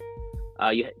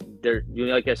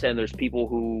like I said, there's people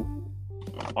who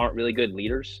aren't really good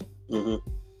leaders.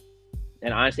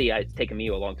 And honestly, it's taken me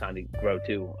a long time to grow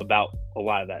too about a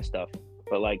lot of that stuff.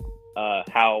 But like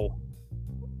how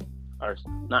are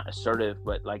not assertive,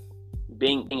 but like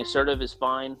being assertive is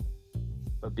fine,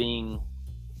 but being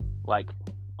like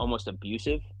almost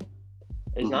abusive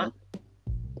is not.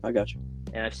 I got you.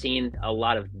 And I've seen a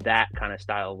lot of that kind of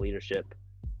style of leadership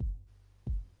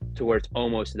to where it's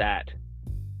almost that.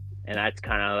 And that's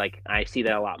kind of like, I see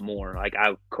that a lot more. Like,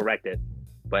 I'll correct it,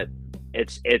 but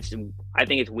I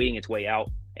think it's weeding its way out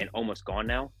and almost gone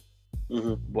now.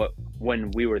 But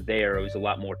when we were there, it was a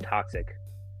lot more toxic.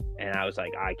 And I was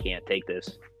like, I can't take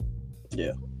this.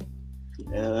 Yeah.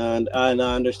 And I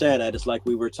understand that. It's like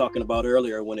we were talking about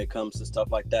earlier when it comes to stuff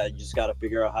like that. You just got to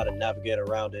figure out how to navigate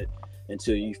around it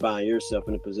until you find yourself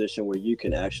in a position where you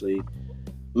can actually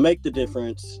make the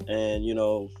difference and, you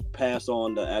know, pass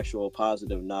on the actual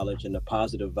positive knowledge and the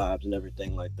positive vibes and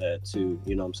everything like that too.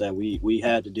 You know what I'm saying? We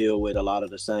had to deal with a lot of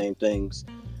the same things,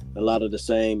 a lot of the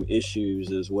same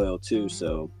issues as well too.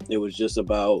 So it was just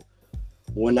about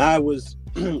when I was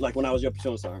like when I was your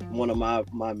platoon sergeant, one of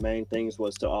my main things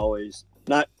was to always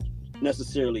not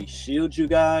necessarily shield you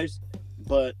guys,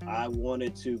 but I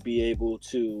wanted to be able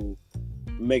to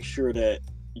make sure that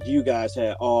you guys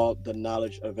had all the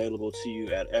knowledge available to you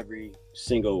at every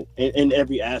single in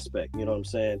every aspect, you know what I'm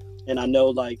saying? And I know,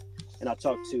 like, and I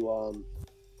talked to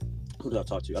who did I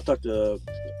talk to? I talked to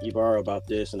Ibarra about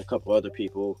this and a couple other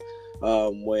people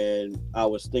when I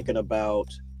was thinking about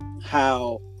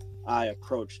how I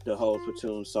approached the whole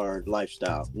platoon sergeant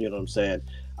lifestyle. You know what I'm saying?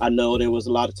 I know there was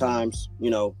a lot of times,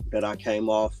 you know, that I came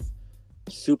off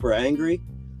super angry.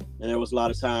 And there was a lot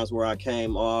of times where I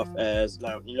came off as,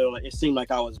 like, you know, it seemed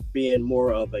like I was being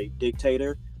more of a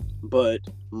dictator. But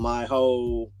my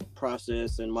whole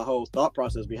process and my whole thought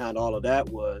process behind all of that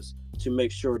was to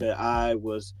make sure that I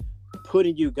was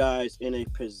putting you guys in a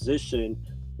position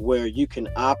where you can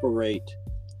operate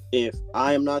if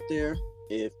I am not there,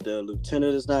 if the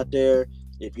lieutenant is not there,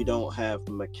 if you don't have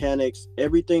mechanics.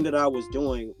 Everything that I was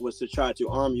doing was to try to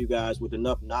arm you guys with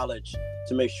enough knowledge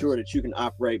to make sure that you can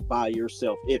operate by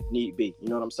yourself if need be. You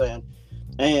know what I'm saying?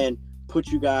 And put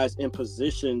you guys in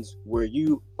positions where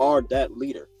you are that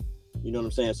leader. You know what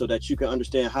I'm saying? So that you can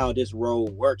understand how this role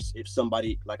works if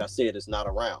somebody, like I said, is not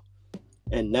around.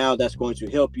 And now that's going to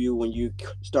help you when you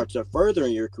start to further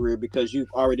in your career, because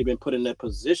you've already been put in that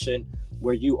position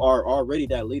where you are already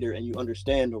that leader and you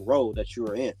understand the role that you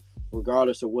are in.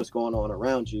 Regardless of what's going on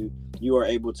around you, you are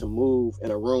able to move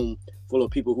in a room full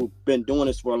of people who've been doing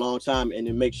this for a long time, and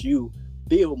it makes you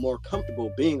feel more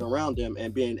comfortable being around them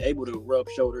and being able to rub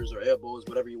shoulders or elbows,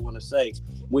 whatever you want to say,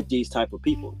 with these type of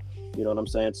people. You know what I'm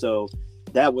saying? So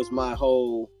that was my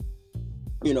whole,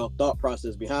 you know, thought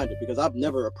process behind it, because I've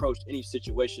never approached any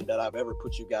situation that I've ever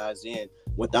put you guys in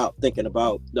without thinking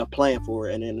about the plan for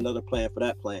it and then another plan for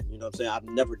that plan. You know what I'm saying? I've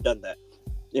never done that.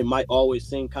 it might always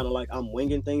seem kind of like I'm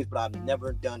winging things, but I've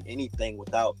never done anything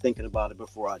without thinking about it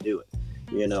before I do it.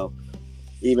 You know,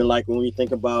 even like when we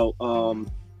think about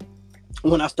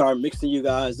when I started mixing you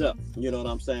guys up, you know what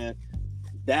I'm saying?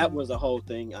 That was a whole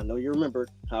thing. I know you remember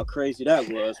how crazy that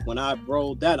was when I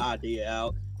rolled that idea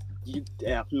out.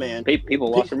 Man,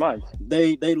 People lost their minds.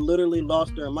 They literally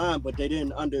lost their mind, but they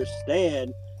didn't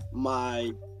understand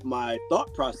my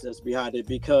thought process behind it,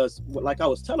 because like I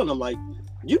was telling them, like,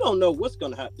 you don't know what's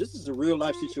gonna happen. This is a real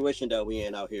life situation that we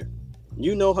in out here.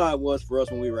 You know how it was for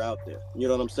us when we were out there. You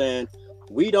know what I'm saying?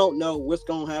 We don't know what's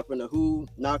gonna happen to who.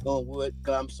 Knock on wood.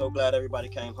 I'm so glad everybody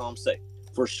came home safe,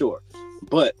 for sure.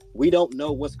 But we don't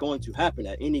know what's going to happen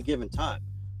at any given time.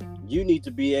 You need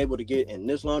to be able to get in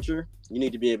this launcher. You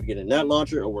need to be able to get in that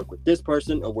launcher, or work with this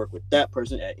person, or work with that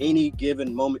person at any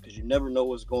given moment, because you never know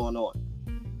what's going on.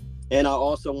 And I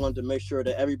also wanted to make sure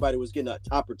that everybody was getting an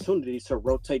opportunity to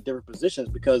rotate different positions,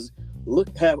 because look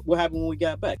what happened when we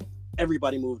got back.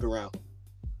 Everybody moved around.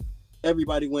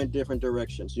 Everybody went different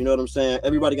directions. You know what I'm saying?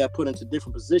 Everybody got put into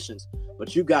different positions,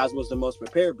 but you guys was the most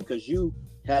prepared because you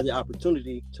had the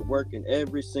opportunity to work in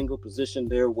every single position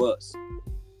there was.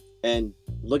 And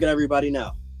look at everybody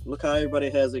now. Look how everybody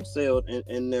has excelled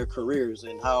in their careers,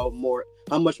 and how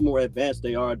much more advanced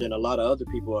they are than a lot of other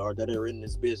people are that are in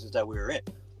this business that we're in.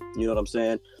 You know what I'm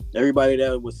saying? Everybody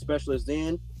that was specialists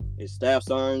then is staff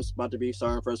sergeants, about to be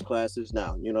sergeant first classes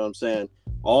now. You know what I'm saying?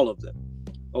 All of them.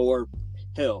 Or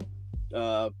hell,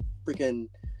 freaking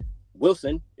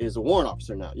Wilson is a warrant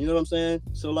officer now. You know what I'm saying?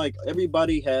 So like,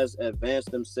 everybody has advanced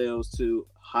themselves to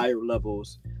higher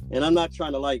levels. And I'm not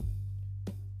trying to like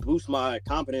boost my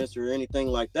confidence or anything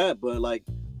like that, but like,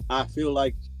 I feel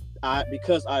like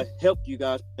because I helped you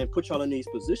guys and put y'all in these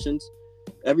positions,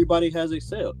 everybody has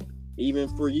excelled. Even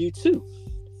for you too,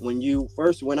 when you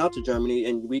first went out to Germany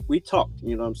and we talked,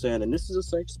 you know what I'm saying? And this is a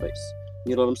safe space,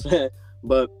 you know what I'm saying?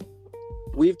 But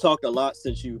we've talked a lot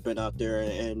since you've been out there,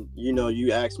 and you know,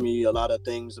 you asked me a lot of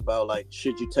things about like,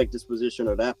 should you take this position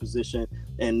or that position?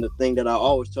 And the thing that I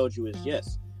always told you is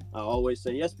yes. I always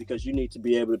say yes, because you need to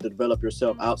be able to develop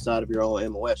yourself outside of your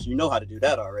own MOS. You know how to do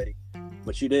that already,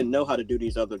 but you didn't know how to do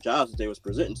these other jobs that they was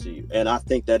presenting to you. And I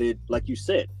think that it, like you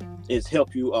said, it's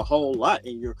helped you a whole lot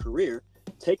in your career,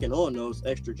 taking on those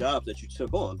extra jobs that you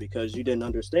took on because you didn't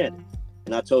understand it.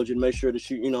 And I told you to make sure that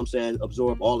you know what I'm saying,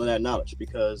 absorb all of that knowledge,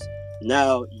 because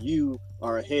now you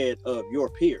are ahead of your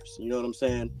peers. You know what I'm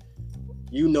saying?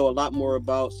 You know a lot more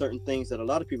about certain things that a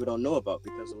lot of people don't know about,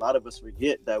 because a lot of us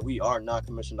forget that we are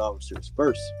non-commissioned officers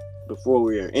first before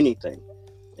we are anything.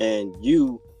 And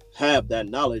you have that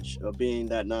knowledge of being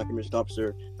that non-commissioned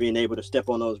officer, being able to step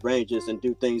on those ranges and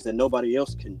do things that nobody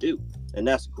else can do. And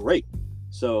that's great.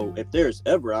 So if there's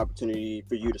ever opportunity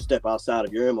for you to step outside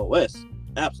of your MOS,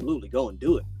 absolutely go and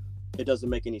do it. It doesn't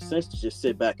make any sense to just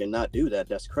sit back and not do that.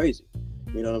 That's crazy.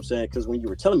 You know what I'm saying? Because when you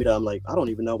were telling me that, I'm like, I don't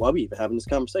even know why we even having this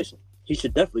conversation. He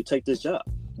should definitely take this job,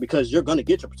 because you're going to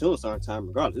get your platoon sergeant time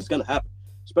regardless. It's going to happen,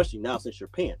 especially now since you're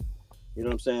paying. You know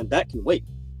what I'm saying? That can wait.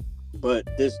 But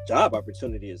this job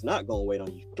opportunity is not going to wait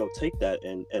on you. Go take that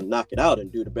and knock it out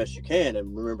and do the best you can.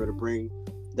 And remember to bring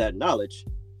that knowledge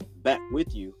back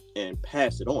with you and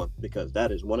pass it on, because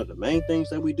that is one of the main things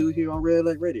that we do here on Red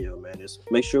Lake Radio, man, is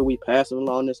make sure we pass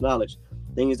along this knowledge.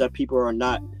 Things that people are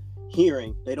not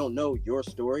hearing. They don't know your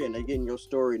story, and they're getting your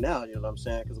story now. You know what I'm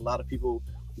saying? Because a lot of people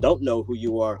don't know who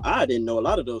you are. I didn't know a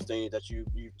lot of those things that you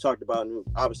talked about, and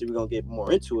obviously we're going to get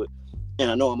more into it. And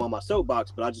I know I'm on my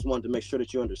soapbox, but I just wanted to make sure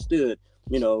that you understood,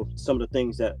 you know, some of the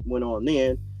things that went on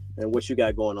then and what you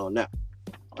got going on now.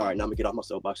 All right, now I'm gonna get off my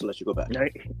soapbox and let you go back. No,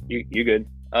 you good.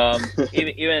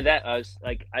 Even at that, I was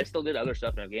like, I still did other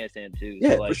stuff in Afghanistan too.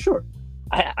 Yeah, so, like, for sure.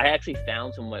 I actually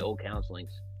found some of my old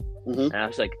counselings, Mm-hmm. and I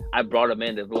was like, I brought them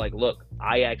in to be like, look,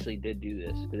 I actually did do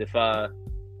this, because if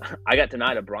I got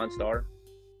denied a Bronze Star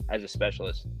as a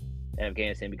specialist in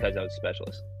Afghanistan because I was a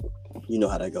specialist. You know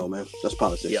how that go, man. That's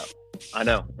politics. Yeah, I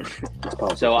know. That's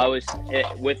politics. So I was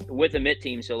with the MIT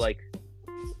team. So like,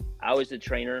 I was the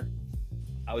trainer.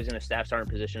 I was in a staff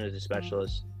sergeant position as a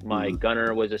specialist. My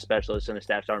gunner was a specialist in a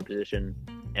staff sergeant position,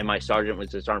 and my sergeant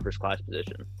was a sergeant first class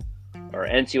position. Our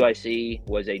NCOIC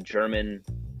was a German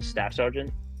staff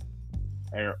sergeant,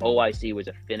 and our OIC was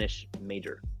a Finnish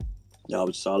major. Yeah, I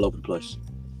was just all over the place.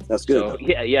 That's good. So,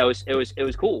 yeah, it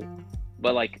was cool,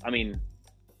 but like, I mean,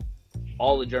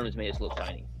 all the Germans made us look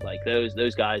tiny. Like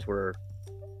those guys were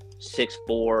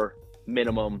 6'4"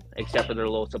 minimum, except for their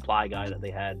little supply guy that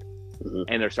they had.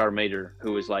 And their sergeant major,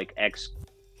 who was like I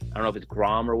don't know if it's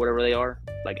Grom or whatever they are,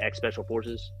 like ex Special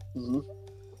Forces.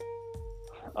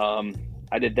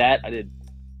 I did that. I did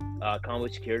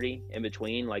combat security in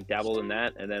between, like dabbled in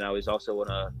that, and then I was also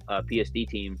on a PSD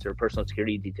team, so personal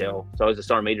security detail. So I was a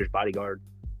sergeant major's bodyguard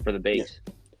for the base.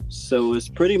 Yeah. So it's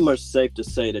pretty much safe to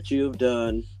say that you've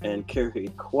done and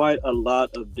carried quite a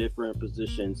lot of different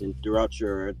positions throughout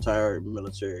your entire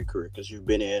military career, because you've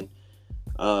been in.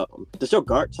 Does your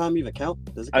guard time even count?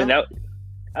 Does it count?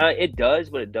 It does,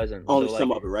 but it doesn't. Only so,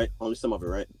 some of it, right? Only some of it,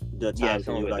 right? The times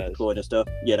when you like deployed and stuff.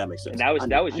 Yeah, that makes sense. And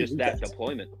that was just that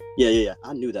deployment. Yeah.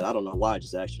 I knew that. I don't know why I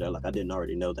just asked you that. Like, I didn't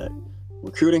already know that.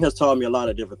 Recruiting has taught me a lot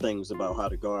of different things about how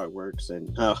the guard works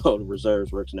and how the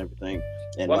reserves works and everything.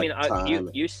 And well, I mean,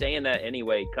 you saying that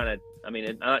anyway, kind of. I mean,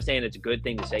 I'm not saying it's a good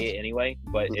thing to say it anyway,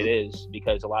 but it is,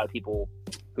 because a lot of people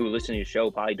who listen to your show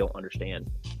probably don't understand.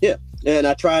 Yeah, and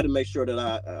I try to make sure that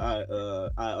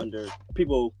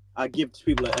I give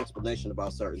people an explanation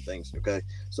about certain things. Okay,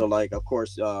 so like, of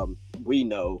course, we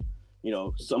know,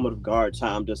 some of the guard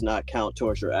time does not count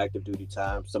towards your active duty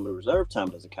time. Some of the reserve time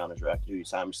doesn't count as your active duty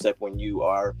time, except when you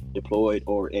are deployed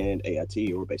or in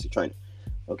AIT or basic training.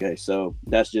 Okay, so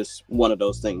that's just one of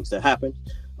those things that happen.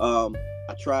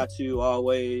 I try to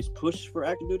always push for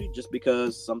active duty, just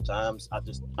because sometimes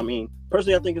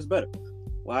personally, I think it's better.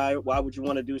 Why would you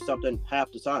want to do something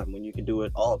half the time when you can do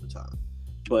it all the time?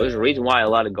 But there's a reason why a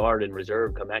lot of guard and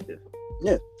reserve come active.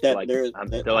 Yeah, I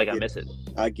miss it.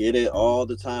 I get it all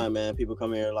the time, man. People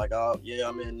come here like, oh yeah,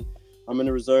 I'm in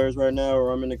the reserves right now,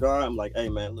 or I'm in the guard. I'm like, hey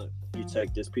man, look, you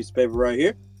take this piece of paper right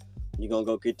here. You're gonna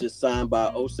go get this signed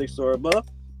by 06 or above,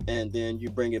 and then you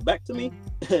bring it back to me,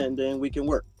 and then we can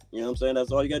work. You know what I'm saying?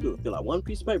 That's all you gotta do. Fill out one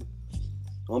piece of paper.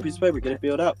 Get it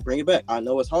filled out, bring it back. I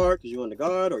know it's hard because you're in the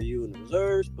guard or you in the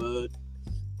reserves, but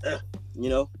do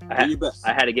your best.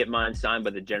 I had to get mine signed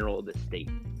by the general of the state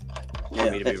for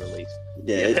me to be released.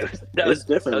 Yeah, it's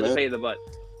different, man. That was a pain in the butt.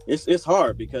 It's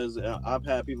hard because I've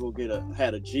had people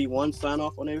had a G1 sign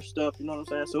off on their stuff. You know what I'm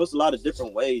saying? So it's a lot of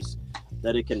different ways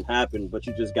that it can happen, but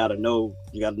you just gotta know.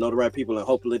 You gotta know the right people, and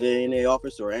hopefully they're in the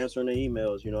office or answering the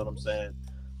emails. You know what I'm saying?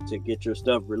 To get your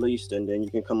stuff released, and then you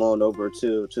can come on over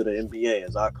to the NBA,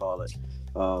 as I call it.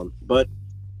 But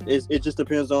it just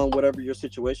depends on whatever your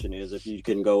situation is. If you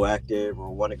can go active or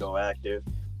want to go active.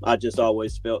 I just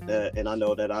always felt that, and I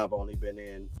know that I've only been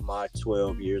in my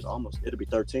 12 years, almost. It'll be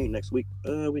 13 next week.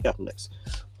 We got the next.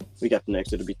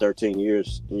 It'll be 13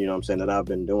 years. You know what I'm saying, that I've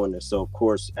been doing this. So of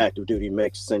course, active duty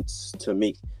makes sense to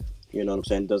me. You know what I'm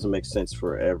saying? It doesn't make sense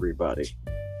for everybody.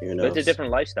 But it's a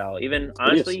different lifestyle. Even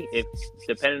honestly, if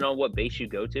depending on what base you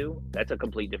go to, that's a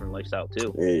complete different lifestyle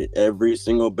too. Every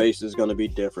single base is going to be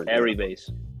different. Every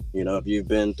base. If you've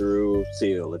been through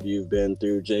SEAL, if you've been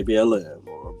through JBLM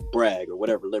or Bragg or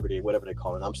whatever, Liberty, whatever they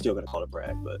call it. I'm still going to call it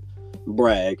Bragg, but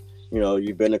Bragg.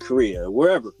 You've been to Korea,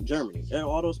 wherever, Germany.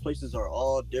 All those places are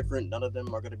all different. None of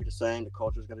them are going to be the same. The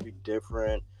culture is going to be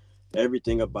different.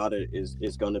 Everything about it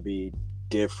is going to be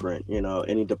different.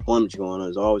 Any deployment you're going on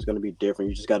is always going to be different.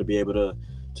 You just got to be able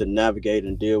to navigate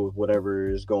and deal with whatever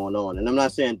is going on. And I'm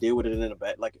not saying deal with it in a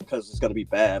bad, because it's going to be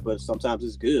bad, but sometimes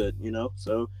it's good.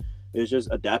 So it's just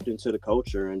adapting to the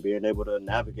culture and being able to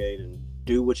navigate and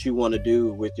do what you want to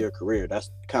do with your career. That's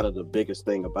kind of the biggest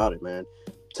thing about it, man.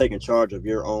 Taking charge of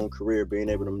your own career, being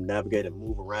able to navigate and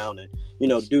move around and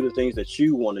do the things that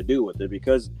you want to do with it,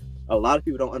 because a lot of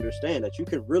people don't understand that you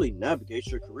can really navigate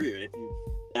your career if you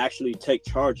actually take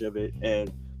charge of it and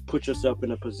put yourself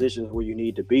in a position where you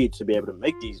need to be able to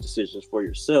make these decisions for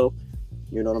yourself.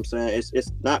 You know what I'm saying?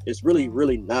 It's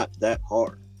really not that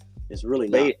hard. It's really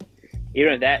not.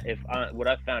 Even that, what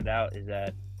I've found out is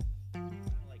that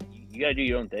you gotta do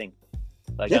your own thing.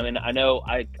 Like, yeah. I mean, I know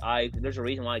I there's a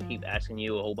reason why I keep asking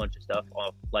you a whole bunch of stuff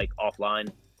offline.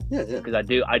 Yeah. Because I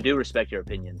do respect your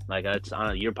opinion. Like,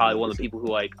 you're probably one of the people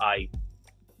who I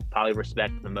probably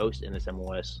respect the most in this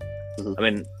MOS. Mm-hmm. I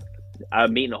mean,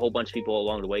 I'm meeting a whole bunch of people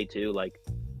along the way too. Like,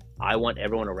 I want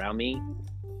everyone around me,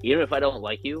 even if I don't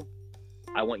like you,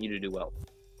 I want you to do well.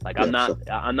 Like, I'm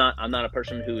not a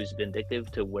person who is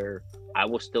vindictive to where I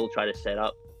will still try to set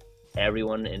up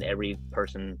everyone and every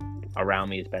person around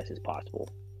me as best as possible.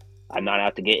 I'm not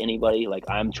out to get anybody. Like,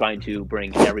 I'm trying to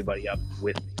bring everybody up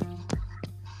with me.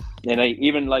 And I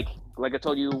even like I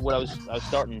told you what I was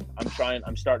starting.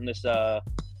 I'm starting this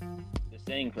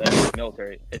thing for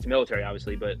military. It's military,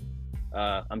 obviously, but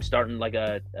I'm starting like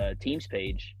a Teams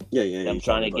page. Yeah. I'm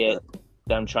trying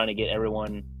to get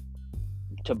everyone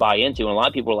to buy into, and a lot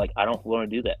of people are like, I don't want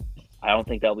to do that. I don't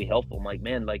think that'll be helpful. I'm like,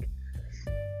 man, like,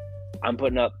 I'm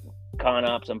putting up con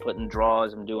ops, I'm putting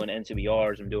draws, I'm doing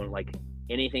NCBRs, I'm doing like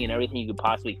anything and everything you could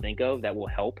possibly think of that will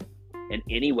help in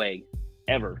any way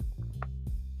ever.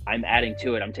 I'm adding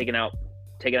to it. I'm taking out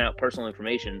personal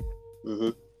information, mm-hmm.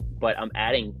 but I'm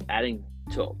adding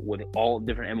to with all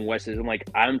different MOSs. I'm like,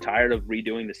 I'm tired of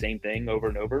redoing the same thing over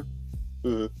and over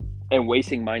and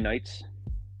wasting my nights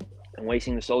and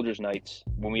wasting the soldiers' nights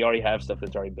when we already have stuff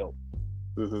that's already built.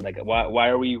 Like, why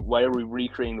are we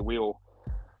recreating the wheel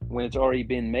when it's already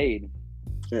been made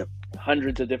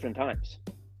hundreds of different times?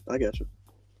 I got you.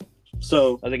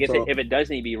 So I was like, if it does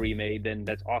need to be remade, then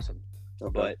that's awesome.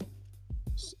 Okay. But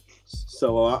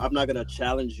so I'm not gonna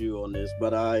challenge you on this,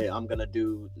 but I'm gonna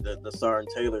do the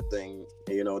Sergeant Taylor thing.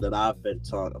 You know, that I've been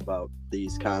taught about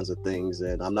these kinds of things,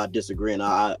 and I'm not disagreeing.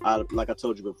 I like I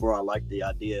told you before, I like the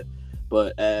idea,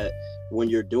 but when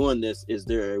you're doing this, is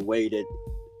there a way that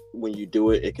when you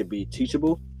do it, it could be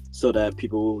teachable so that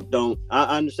people don't?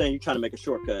 I understand you're trying to make a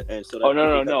shortcut, and so.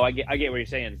 That No. I get what you're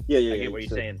saying. I get what you're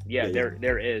saying. Yeah,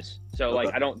 there is. So okay.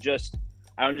 Like, I don't just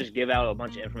give out a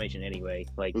bunch of information anyway.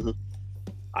 Like,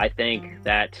 I think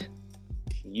that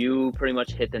you pretty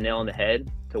much hit the nail on the head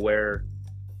to where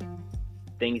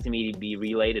things need to be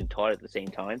relayed and taught at the same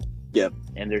time. Yeah.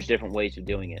 And there's different ways of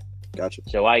doing it. Gotcha.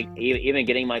 So even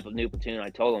getting my new platoon, I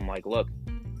told them, like, look,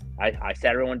 I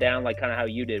sat everyone down like kind of how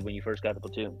you did when you first got the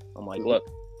platoon. I'm like, look,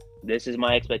 this is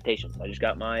my expectations. I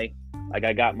got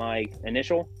my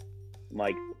initial. I'm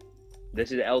like,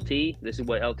 this is LT. This is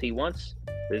what LT wants.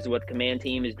 This is what the command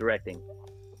team is directing.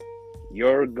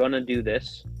 You're gonna do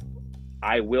this.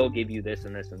 I will give you this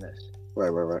and this and this. Right.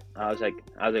 I was like,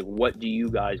 what do you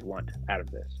guys want out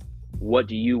of this? What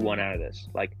do you want out of this?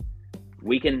 Like,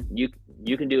 you can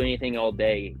do anything all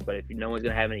day, but if no one's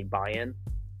gonna have any buy-in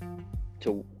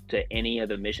to any of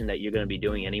the mission that you're gonna be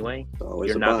doing anyway,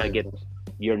 you're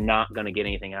not gonna get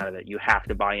anything out of it. You have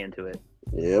to buy into it.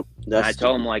 Yep. And I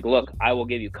told them, like, look, I will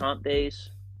give you comp days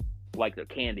like they're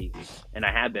candy, and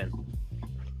I have been.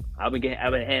 I've been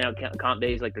handing out comp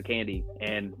days like they're candy,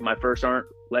 and my first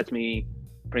sergeant lets me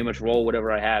pretty much roll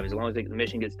whatever I have as long as the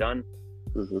mission gets done.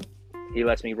 He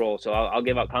lets me roll, so I'll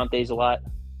give out comp days a lot.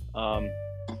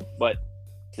 But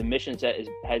the mission set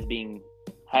has been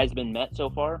met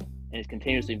so far, and is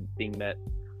continuously being met.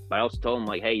 But I also told him,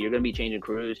 like, hey, you're gonna be changing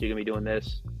crews, you're gonna be doing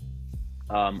this.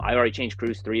 I already changed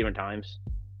crews 3 different times.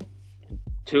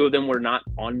 2 of them were not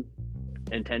on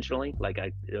intentionally. Like,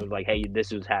 it was like, hey,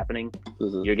 this is happening.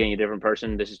 You're getting a different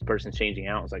person. This person's changing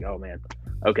out. I was like, oh man,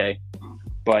 okay.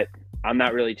 But I'm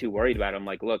not really too worried about it. I'm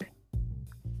like, look,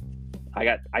 I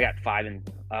got 5 and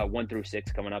 1 through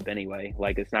 6 coming up anyway.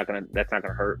 Like, that's not gonna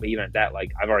hurt. But even at that,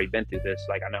 like, I've already been through this.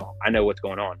 Like, I know what's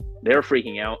going on. They're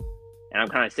freaking out, and I'm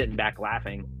kind of sitting back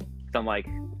laughing. So I'm like,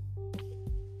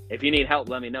 if you need help,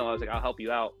 let me know. I was like, I'll help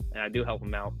you out, and I do help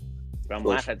them out. But I'm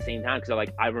laughing at the same time because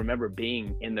I remember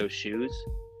being in those shoes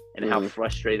and how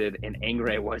frustrated and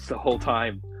angry I was the whole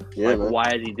time. Yeah, like, why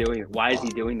is he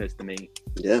doing this to me?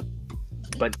 Yeah.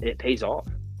 But it pays off.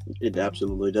 It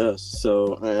absolutely does.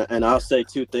 So, and I'll say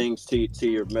 2 things to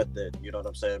your method, you know what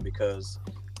I'm saying? Because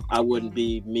I wouldn't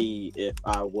be me if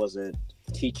I wasn't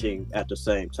teaching at the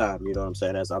same time, you know what I'm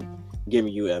saying, as I'm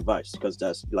giving you advice, because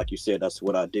that's, like you said, that's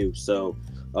what I do. So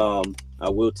I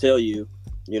will tell you,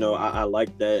 you know, I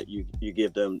like that you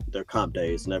give them their comp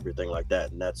days and everything like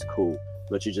that, and that's cool.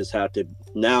 But you just have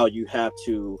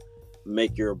to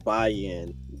make your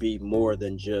buy-in be more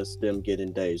than just them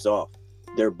getting days off.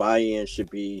 Their buy-in should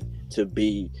be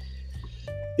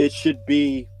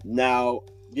now,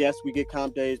 yes, we get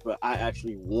comp days, but I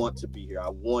actually want to be here. I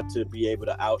want to be able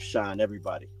to outshine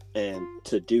everybody. And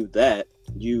to do that,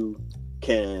 you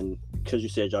can, because you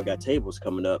said y'all got tables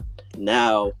coming up,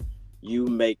 now you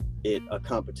make it a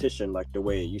competition like the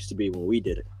way it used to be when we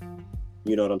did it.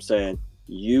 You know what I'm saying?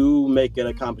 You make it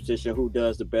a competition, who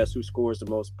does the best, who scores the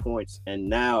most points, and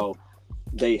now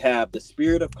they have the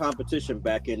spirit of competition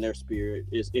back in their spirit.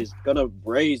 Is gonna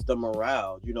raise the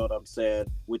morale, you know what I'm saying,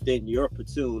 within your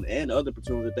platoon and other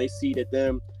platoons. That they see that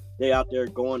they out there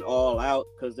going all out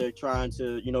because they're trying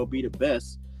to, you know, be the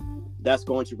best. That's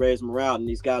going to raise morale, and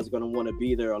these guys are going to want to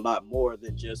be there a lot more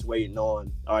than just waiting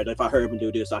on, all right, if I heard him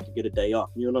do this, I could get a day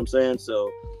off. You know what I'm saying? So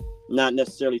not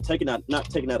necessarily not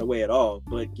taking that away at all,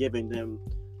 but giving them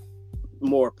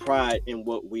more pride in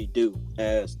what we do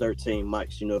as 13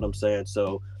 mics. You know what I'm saying?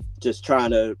 So it's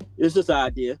just an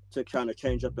idea to kind of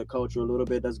change up the culture a little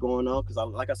bit that's going on. Because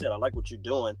like I said, I like what you're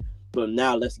doing, but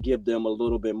now let's give them a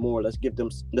little bit more. Let's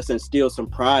instill some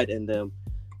pride in them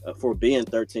for being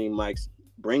 13 mics.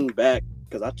 Bring back,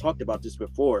 because I talked about this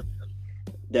before,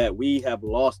 that we have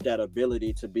lost that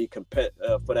ability to be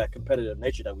for that competitive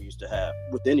nature that we used to have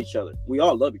within each other. We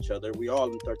all love each other. We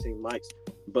all in 13 mics,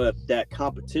 but that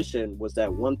competition was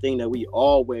that one thing that we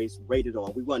always rated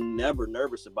on. We weren't never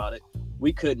nervous about it.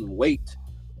 We couldn't wait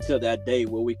till that day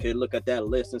where we could look at that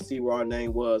list and see where our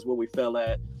name was, where we fell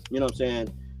at, you know what I'm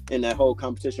saying? in that whole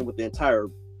competition with the entire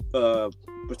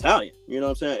battalion. You know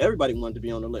what I'm saying? Everybody wanted to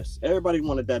be on the list. Everybody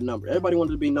wanted that number. Everybody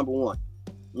wanted to be number one.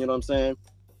 You know what I'm saying?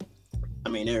 I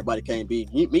mean, everybody can't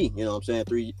beat me. You know what I'm saying?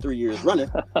 Three years running,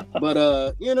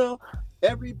 but you know,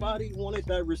 everybody wanted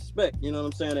that respect. You know what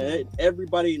I'm saying? And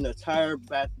everybody in the entire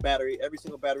battery, every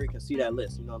single battery can see that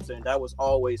list. You know what I'm saying? That was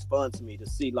always fun to me to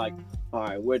see, like, all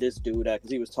right, where this dude at?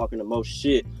 Because he was talking the most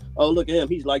shit. Oh, look at him.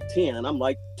 He's like 10 and I'm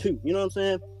like 2. You know what I'm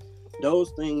saying?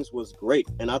 Those things was great.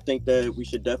 And I think that we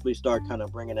should definitely start kind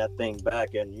of bringing that thing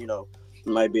back. And, you know, it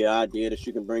might be an idea that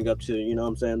you can bring up to, you know what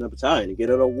I'm saying, the battalion and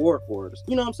get an award for it.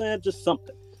 You know what I'm saying? Just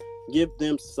something. Give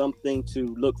them something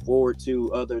to look forward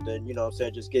to other than, you know what I'm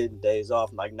saying, just getting days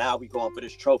off. Like, now we going for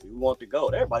this trophy. We want the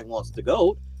gold. Everybody wants the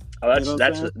gold. Oh,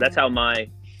 that's how my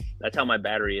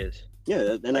battery is.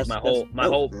 Yeah, and like my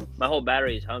whole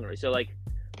battery is hungry. So like,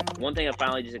 one thing I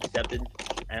finally just accepted,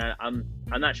 and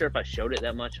I'm not sure if I showed it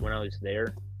that much when I was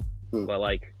there, but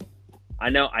like, I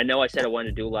know I said I wanted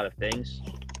to do a lot of things,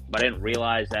 but I didn't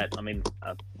realize that. I mean,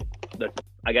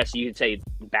 I guess you could say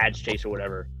badge chase or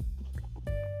whatever.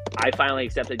 I finally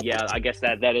accepted. Yeah, I guess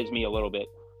that is me a little bit,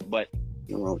 but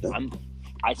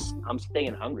I'm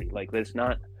staying hungry. Like, there's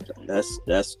not.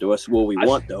 That's what we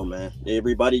want, though, man.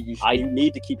 Everybody, you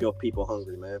need to keep your people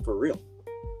hungry, man, for real.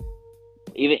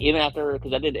 Even after,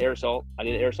 because I did air assault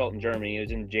in Germany. It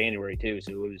was in January too,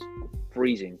 so it was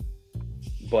freezing.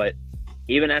 But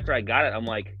even after I got it, I'm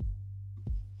like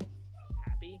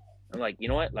happy. I'm like, you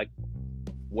know what? Like,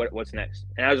 what's next?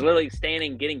 And I was literally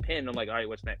standing, getting pinned. I'm like, all right,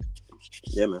 what's next?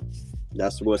 Yeah, man.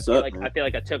 That's what's up. I feel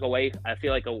like I took away. I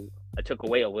took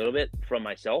away a little bit from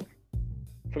myself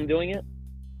from doing it.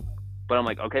 But I'm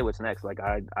like, okay, what's next? Like,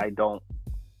 I don't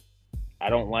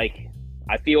like.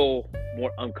 I feel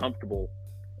more uncomfortable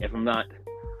if I'm not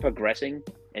progressing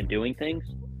and doing things,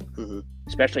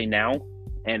 especially now.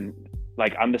 And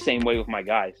like, I'm the same way with my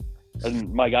guys.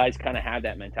 And my guys kind of have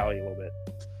that mentality a little bit.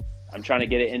 I'm trying to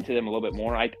get it into them a little bit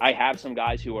more. I have some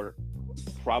guys who are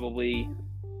probably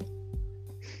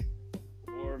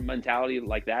more mentality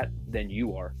like that than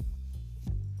you are.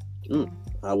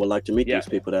 I would like to meet these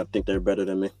people that think they're better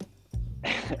than me.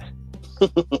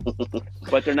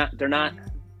 But they're not.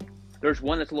 There's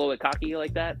one that's a little bit cocky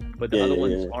like that, but the other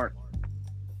ones aren't.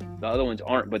 The other ones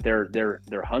aren't, but they're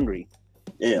hungry.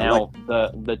 Yeah. Now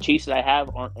the Chiefs that I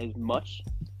have aren't as much.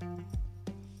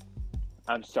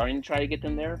 I'm starting to try to get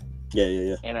them there.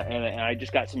 Yeah. And I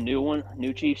just got some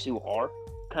new Chiefs who are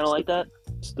kind of like that.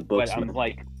 It's the books. But I'm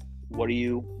like, what are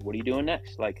you doing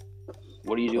next? Like,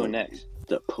 what are you doing next?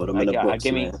 Put them in the books,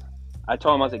 man. I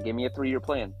told them, I was like, give me a 3-year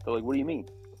plan. They're like, what do you mean?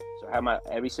 So I have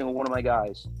every single one of my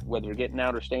guys, whether they're getting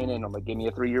out or staying in, I'm like, give me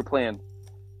a 3-year plan.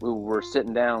 We're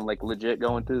sitting down, like, legit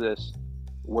going through this.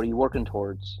 What are you working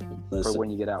towards for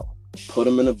when you get out? Put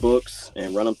them in the books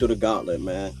and run them through the gauntlet,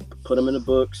 man. Put them in the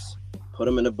books.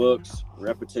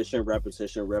 Repetition.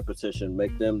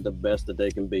 Make them the best that they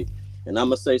can be. And I'm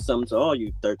going to say something to all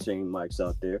you 13 mics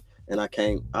out there. And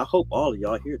I hope all of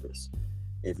y'all hear this.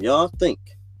 If y'all think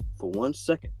for 1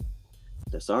 second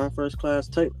that Sergeant First Class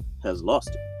Taylor has lost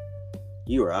it,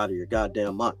 you are out of your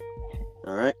goddamn mind.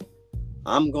 All right?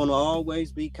 I'm going to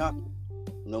always be cocky,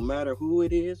 no matter who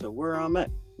it is or where I'm at.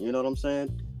 You know what I'm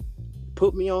saying?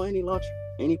 Put me on any launcher,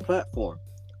 any platform.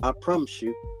 I promise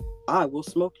you, I will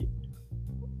smoke you.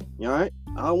 All right?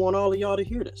 I want all of y'all to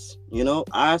hear this. You know,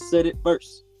 I said it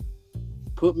first.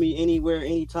 Put me anywhere,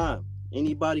 anytime.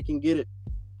 Anybody can get it.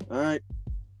 All right?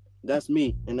 That's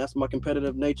me, and that's my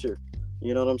competitive nature.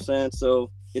 You know what I'm saying?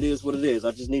 So it is what it is.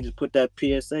 I just need to put that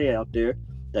PSA out there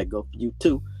that go for you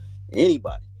too.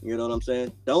 Anybody. You know what I'm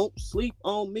saying? Don't sleep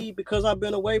on me because I've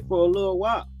been away for a little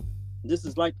while. This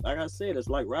is like I said, it's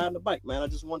like riding a bike, man.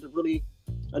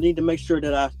 I need to make sure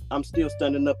that I'm still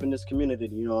standing up in this community.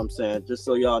 You know what I'm saying? Just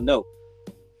so y'all know.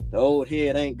 The old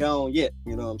head ain't gone yet.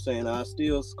 You know what I'm saying? I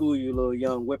still school you little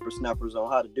young whippersnappers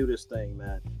on how to do this thing,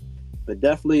 man. But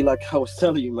definitely, like I was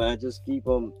telling you, man, just keep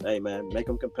them, hey, man, make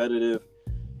them competitive.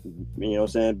 You know what I'm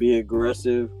saying? Be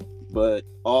aggressive, but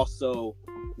also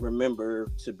remember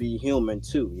to be human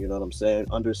too. You know what I'm saying?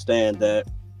 Understand that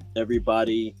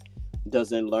everybody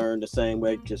doesn't learn the same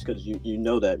way just because you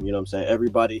know that. You know what I'm saying?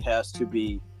 Everybody has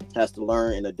to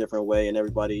learn in a different way, and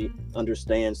everybody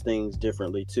understands things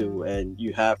differently too. And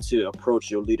you have to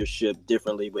approach your leadership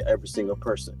differently with every single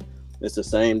person. It's the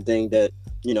same thing that,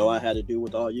 you know, I had to do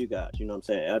with all you guys. You know what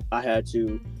I'm saying? I had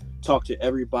to talk to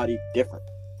everybody different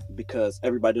because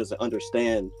everybody doesn't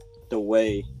understand the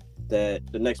way that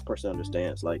the next person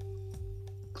understands. Like,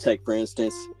 take, for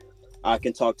instance, I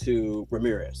can talk to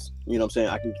Ramirez. You know what I'm saying?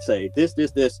 I can say this,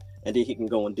 and then he can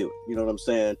go and do it. You know what I'm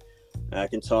saying? I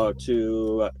can talk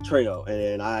to Treo,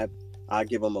 and I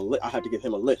give him I have to give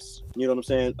him a list. You know what I'm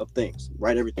saying, of things.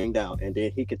 Write everything down, and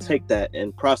then he can take that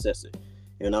and process it.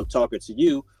 And I'm talking to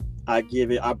you. I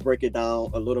break it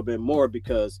down a little bit more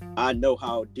because I know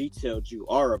how detailed you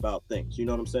are about things. You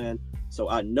know what I'm saying? So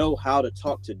I know how to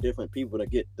talk to different people to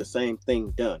get the same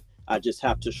thing done. I just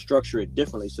have to structure it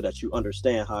differently so that you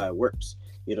understand how it works.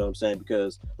 You know what I'm saying?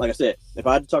 Because, like I said, if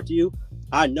I had to talk to you,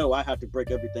 I know I have to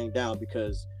break everything down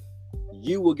because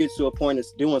you will get to a point of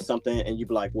doing something and you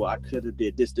be like, well, I could have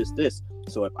did this, this, this.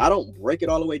 So if I don't break it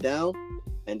all the way down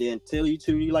and then tell you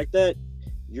to you like that,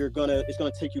 it's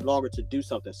gonna take you longer to do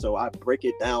something. So I break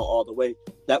it down all the way.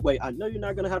 That way I know you're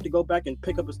not gonna have to go back and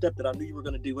pick up a step that I knew you were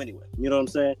gonna do anyway. You know what I'm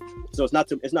saying? So it's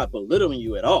not belittling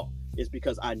you at all. It's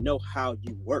because I know how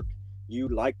you work. You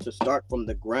like to start from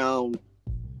the ground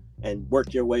and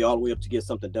work your way all the way up to get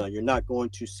something done. You're not going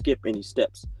to skip any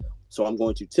steps. So I'm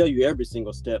going to tell you every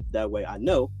single step. That way I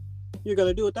know you're going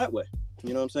to do it that way.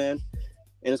 You know what I'm saying?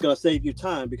 And it's going to save you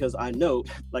time because I know,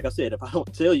 like I said, if I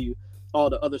don't tell you all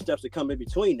the other steps that come in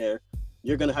between there,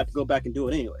 you're going to have to go back and do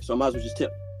it anyway. So I might as well just tell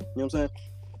you. You know what I'm saying?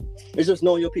 It's just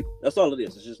knowing your people. That's all it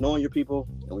is. It's just knowing your people.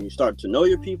 And when you start to know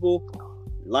your people,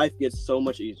 life gets so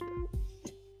much easier.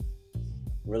 It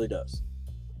really does.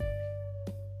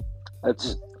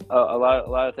 That's a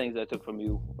lot of things I took from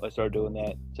you. I started doing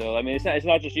that. So I mean, it's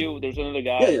not just you. There's another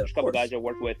guy. There's a couple guys I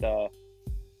work with.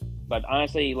 But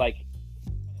honestly, like,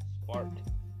 sparked.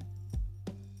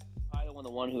 I the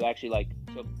one who actually like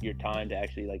took your time to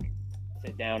actually like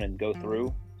sit down and go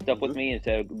through stuff with me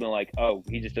instead of being like, oh,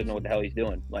 he just doesn't know what the hell he's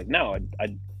doing. Like, no,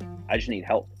 I just need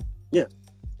help. Yeah,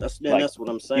 that's what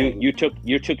I'm saying. You took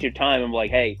your time and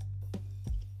like, hey,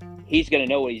 he's gonna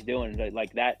know what he's doing.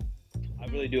 Like that. I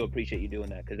really do appreciate you doing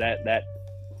that because that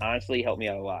honestly helped me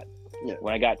out a lot. Yeah.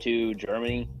 When I got to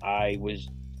Germany, I was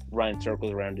running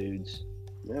circles around dudes.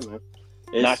 Yeah, man.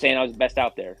 Not saying I was the best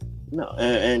out there. No,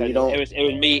 and you don't. It was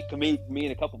me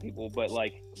and a couple people, but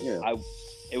like, yeah. I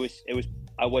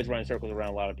was running circles around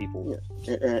a lot of people.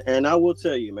 Yeah. And I will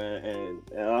tell you, man, and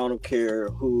I don't care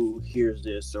who hears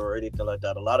this or anything like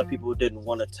that. A lot of people didn't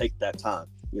want to take that time.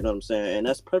 You know what I'm saying? And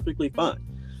that's perfectly fine.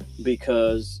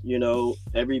 Because, you know,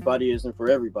 everybody isn't for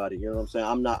everybody. You know what I'm saying?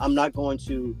 I'm not going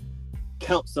to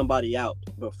count somebody out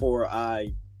before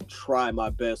I try my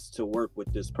best to work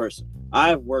with this person.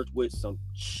 I've worked with some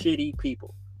shitty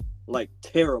people, like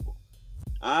terrible.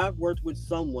 I've worked with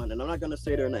someone, and I'm not going to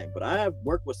say their name, but I have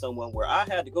worked with someone where I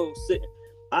had to go sit.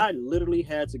 I literally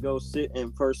had to go sit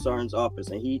in First Sergeant's office,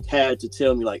 and he had to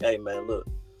tell me like, hey, man, look,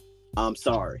 I'm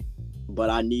sorry, but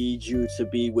I need you to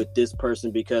be with this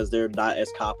person because they're not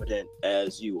as competent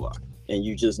as you are. And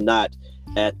you just not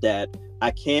at that.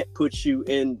 I can't put you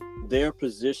in their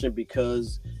position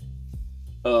because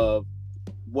of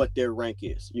what their rank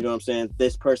is. You know what I'm saying?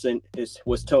 This person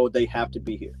was told they have to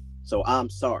be here. So I'm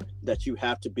sorry that you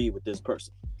have to be with this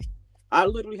person. I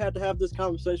literally had to have this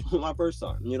conversation with my first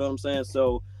sergeant. You know what I'm saying?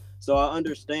 So I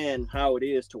understand how it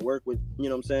is to work with, you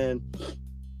know what I'm saying,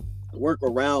 work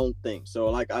around things. So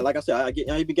like I said,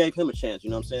 I even gave him a chance, you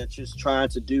know what I'm saying, just trying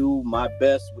to do my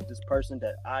best with this person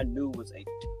that I knew was a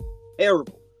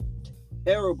terrible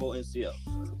NCO,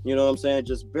 you know what I'm saying,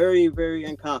 just very, very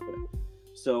incompetent.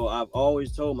 So I've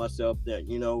always told myself that,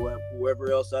 you know what,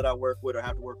 whoever else that I work with or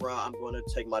have to work around, I'm going to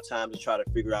take my time to try to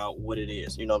figure out what it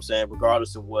is, you know what I'm saying,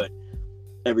 regardless of what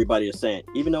everybody is saying.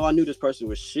 Even though I knew this person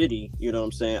was shitty, you know what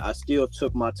I'm saying, I still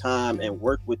took my time and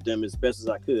worked with them as best as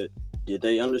I could. Did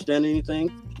they understand anything?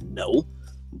 No.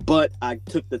 But I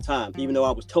took the time. Even though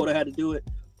I was told I had to do it,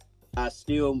 I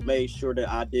still made sure that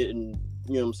I didn't,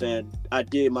 you know what I'm saying, I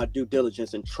did my due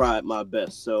diligence and tried my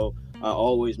best. So I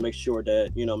always make sure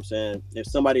that, you know what I'm saying, if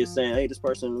somebody is saying, hey, this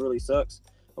person really sucks,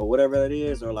 or whatever that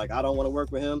is, or like, I don't want to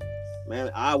work with him, man,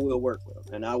 I will work with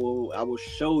him. And I will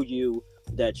show you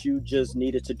that you just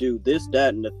needed to do this,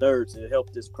 that, and the third to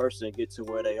help this person get to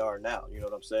where they are now. You know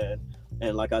what I'm saying?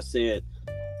 And like I said,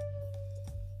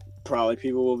 probably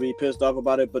people will be pissed off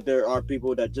about it, but there are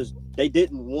people that just, they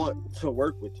didn't want to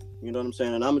work with you. You know what I'm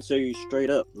saying? And I'm gonna tell you straight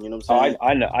up. You know what I'm saying?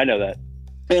 I know that.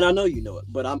 And I know you know it,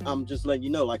 but I'm just letting you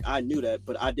know, like, I knew that,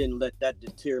 but I didn't let that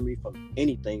deter me from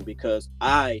anything because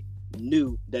I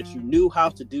knew that you knew how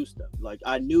to do stuff. Like,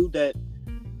 I knew that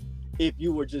if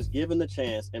you were just given the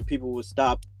chance and people would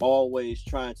stop always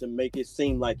trying to make it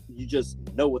seem like you just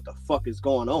know what the fuck is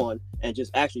going on and just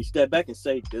actually step back and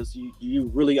say, this, you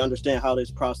really understand how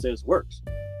this process works.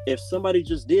 If somebody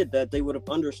just did that, they would have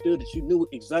understood that you knew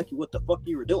exactly what the fuck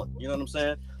you were doing. You know what I'm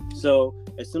saying? So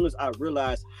as soon as I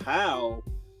realized how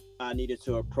I needed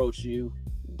to approach you,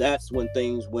 that's when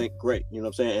things went great. You know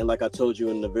what I'm saying? And like I told you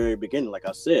in the very beginning, like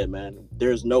I said, man,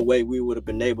 there's no way we would have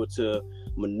been able to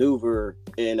maneuver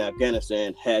in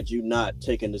Afghanistan had you not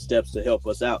taken the steps to help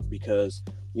us out, because,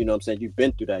 you know what I'm saying, you've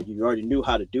been through that. You already knew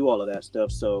how to do all of that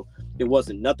stuff. So it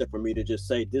wasn't nothing for me to just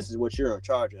say, this is what you're in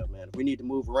charge of, man. If we need to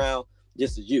move around,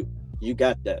 this is you. You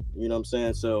got that. You know what I'm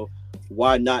saying? So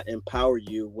why not empower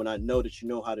you when I know that you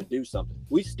know how to do something?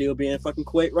 We still be in fucking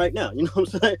Kuwait right now. You know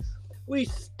what I'm saying? We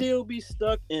still be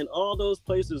stuck in all those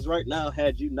places right now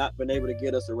had you not been able to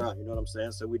get us around. You know what I'm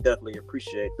saying? So we definitely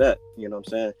appreciate that. You know what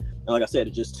I'm saying? And like I said,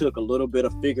 it just took a little bit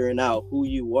of figuring out who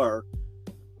you were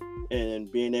and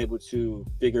being able to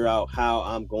figure out how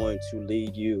I'm going to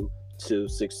lead you to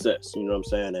success. You know what I'm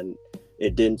saying? And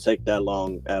it didn't take that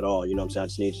long at all. You know what I'm saying? I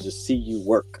just need to just see you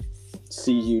work,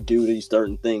 see you do these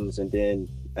certain things, and then,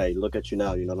 hey, look at you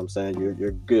now. You know what I'm saying?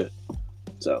 You're good.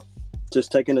 So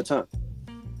just taking the time.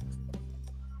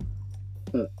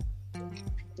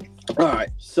 All right,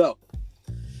 so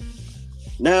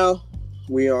now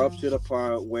we are up to the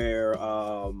part where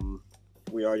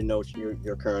we already know what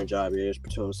your current job is,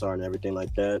 platoon sergeant, and everything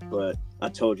like that. But I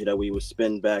told you that we would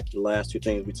spin back the last two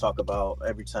things we talk about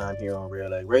every time here on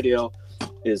Relay Radio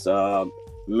is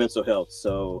mental health.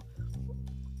 So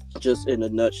just in a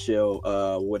nutshell,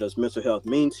 what does mental health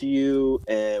mean to you,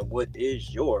 and what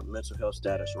is your mental health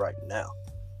status right now?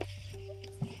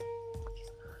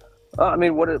 I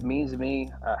mean, what it means to me,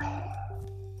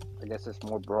 I guess it's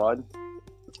more broad.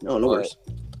 No worries.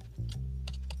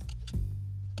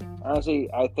 Honestly,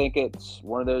 I think it's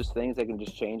one of those things that can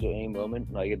just change at any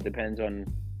moment. Like, it depends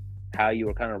on how you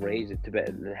were kind of raised.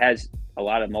 It has a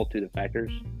lot of multitude of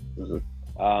factors.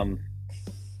 Mm-hmm.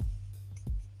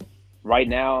 Right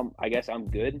now, I guess I'm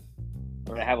good.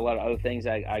 I have a lot of other things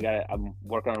I'm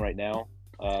working on right now.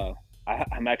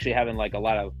 I'm actually having like a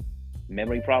lot of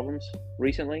memory problems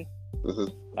recently.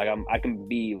 Mm-hmm. Like I can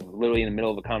be literally in the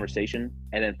middle of a conversation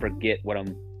and then forget what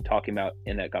I'm talking about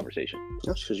in that conversation.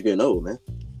 That's because you're getting old, man.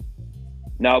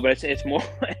 No, but it's more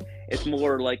it's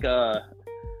more like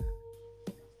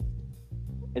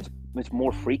it's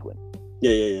more frequent.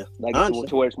 Yeah. Like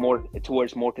to where it's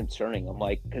more concerning. I'm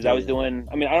like, because I was doing.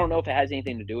 I mean, I don't know if it has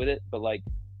anything to do with it, but like,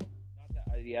 not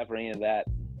that idea for any of that.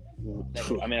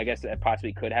 I mean, I guess that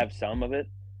possibly could have some of it.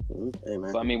 Hey,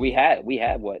 man. But I mean, we had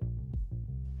what?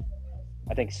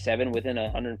 I think 7 within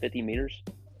 150 meters.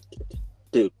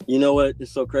 Dude, you know what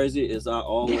is so crazy is I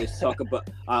always talk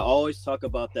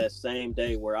about that same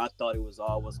day where I thought it was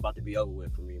almost about to be over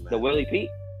with for me, man. The Willie Pete?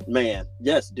 Man,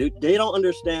 yes, dude. They don't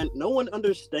understand. No one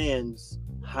understands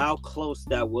how close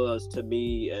that was to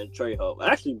me and Trejo.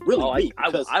 Actually, really,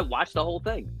 I watched the whole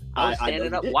thing. I was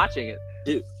standing up watching it.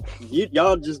 Dude,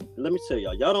 y'all just, let me tell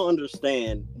y'all don't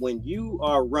understand when you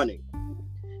are running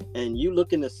and you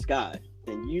look in the sky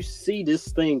and you see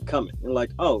this thing coming and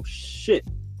like, oh shit,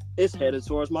 it's headed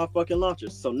towards my fucking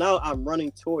launchers. So now I'm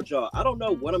running towards y'all. I don't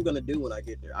know what I'm gonna do when I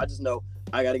get there. I just know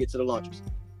I gotta get to the launchers.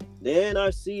 Then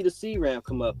I see the C-Ram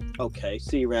come up. Okay,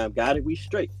 C-Ram got it. We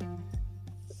straight.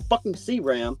 Fucking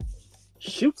C-Ram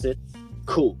shoots it.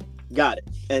 Cool. Got it.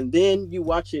 And then you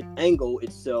watch it angle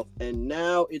itself, and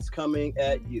now it's coming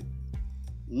at you.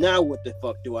 Now what the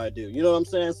fuck do I do? You know what I'm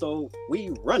saying? So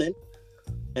we running,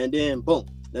 and then boom.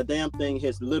 The damn thing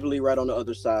hits literally right on the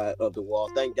other side of the wall.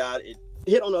 Thank God it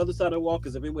hit on the other side of the wall,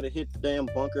 because if it would have hit the damn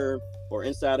bunker or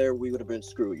inside there, we would have been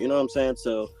screwed. You know what I'm saying?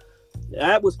 So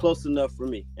that was close enough for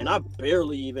me. And I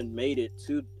barely even made it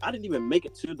to, I didn't even make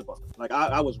it to the bunker. Like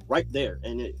I was right there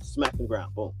and it smacked the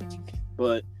ground. Boom.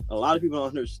 But a lot of people don't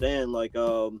understand, like,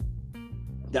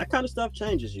 that kind of stuff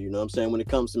changes you know what I'm saying, when it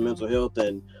comes to mental health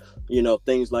and, you know,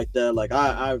 things like that. Like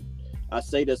I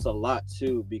say this a lot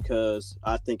too, because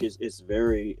I think it's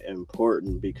very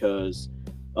important, because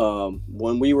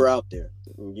when we were out there,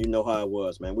 you know how it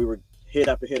was, man. We were hit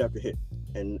after hit after hit,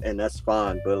 and that's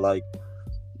fine. But like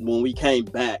when we came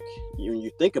back,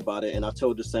 you think about it, and I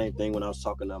told the same thing when I was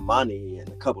talking to Mani and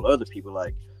a couple other people,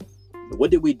 like, what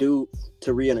did we do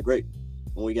to reintegrate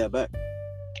when we got back?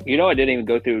 You know, I didn't even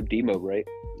go through demo, right?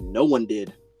 No one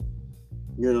did.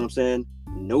 You know what I'm saying?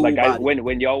 Nobody. Like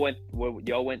when y'all went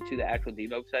to the actual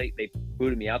demo site, they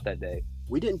booted me out that day.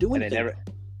 We didn't do anything. And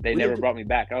they never brought me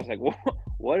back. I was like,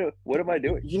 what am I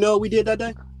doing? You know what we did that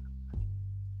day?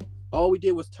 All we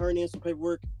did was turn in some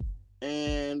paperwork,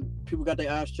 and people got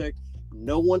their eyes checked.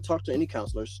 No one talked to any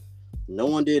counselors. No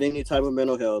one did any type of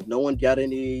mental health. No one got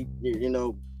any, you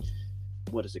know,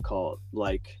 what is it called?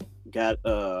 Like, got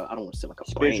I don't want to say like a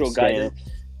spiritual guidance.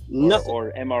 Nothing.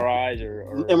 Or MRIs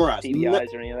or MRIs,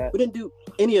 TBIs or any of that. We didn't do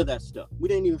any of that stuff. We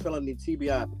didn't even fill out any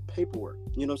TBI paperwork.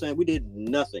 You know what I'm saying? We did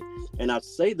nothing. And I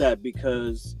say that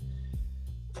because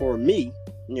for me,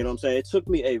 You know what I'm saying? It took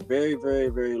me a very, very,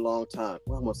 very long time.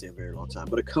 Well, I won't say a very long time,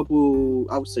 but a couple,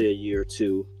 I would say a year or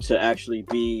two to actually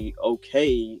be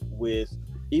okay with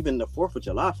even the 4th of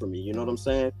July for me. You know what I'm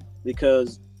saying?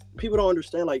 Because people don't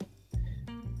understand, like,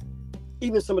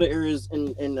 even some of the areas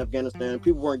in Afghanistan,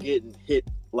 people weren't getting hit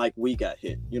like we got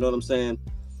hit. You know what I'm saying?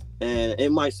 And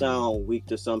it might sound weak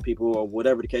to some people or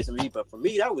whatever the case may be, but for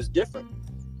me, that was different.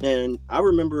 And I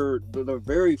remember the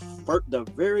very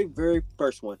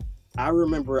first one. I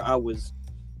remember it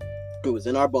was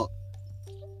in our bunk,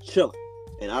 chilling,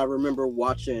 and I remember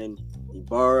watching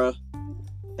Ibarra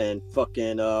and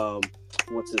fucking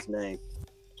what's his name?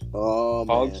 Oh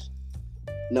man, Hogs?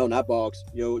 no, not Boggs.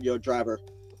 Your driver.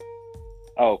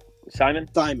 Oh, Simon.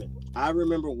 I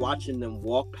remember watching them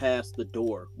walk past the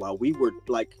door while we were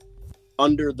like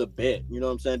under the bed. You know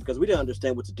what I'm saying? Because we didn't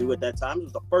understand what to do at that time. It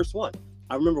was the first one.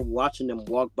 I remember watching them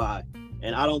walk by,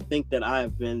 and I don't think that I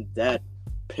have been that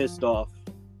pissed off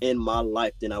in my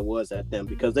life than I was at them,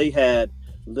 because they had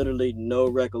literally no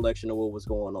recollection of what was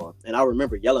going on. And I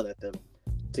remember yelling at them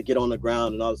to get on the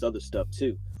ground and all this other stuff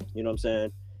too. You know what I'm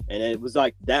saying? And it was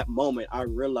like that moment I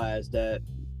realized that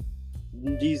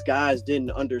these guys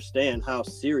didn't understand how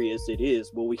serious it is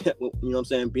what we, you know what I'm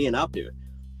saying, being out there.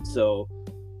 So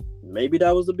maybe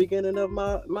that was the beginning of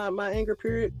my anger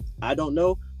period. I don't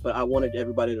know, but I wanted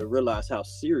everybody to realize how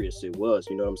serious it was.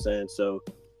 You know what I'm saying? So,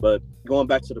 but going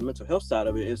back to the mental health side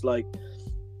of it, it's like,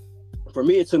 for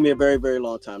me, it took me a very, very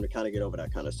long time to kind of get over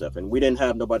that kind of stuff. And we didn't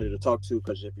have nobody to talk to,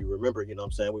 because if you remember, you know what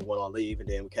I'm saying, we went on leave and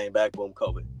then we came back, boom,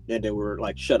 COVID. And then we were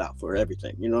like shut out for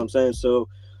everything. You know what I'm saying? So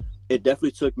it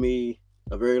definitely took me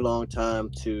a very long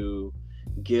time to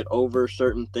get over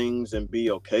certain things and be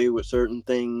okay with certain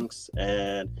things.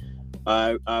 And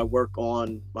I work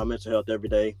on my mental health every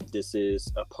day. This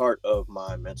is a part of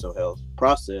my mental health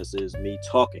process, is me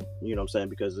talking, you know what I'm saying?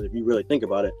 Because if you really think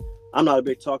about it, I'm not a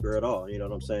big talker at all, you know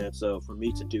what I'm saying? So for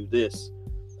me to do this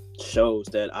shows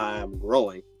that I am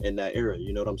growing in that area,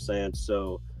 you know what I'm saying?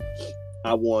 So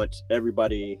I want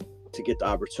everybody to get the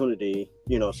opportunity,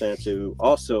 you know what I'm saying, to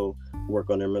also work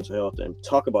on their mental health and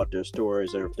talk about their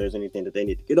stories, or if there's anything that they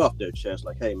need to get off their chest,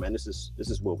 like, hey man, this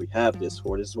is what we have this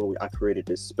for. This is what I created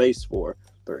this space for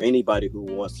anybody who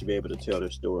wants to be able to tell their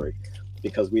story,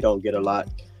 because we don't get a lot.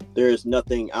 There is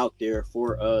nothing out there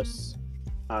for us,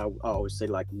 I always say,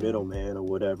 like middleman or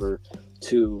whatever,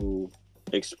 to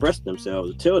express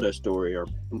themselves, to tell their story, or,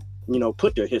 you know,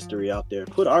 put their history out there,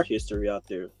 put our history out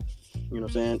there, you know what I'm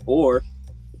saying? Or,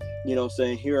 you know what I'm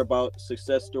saying, hear about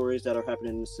success stories that are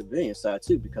happening in the civilian side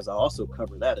too, because I also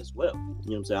cover that as well. You know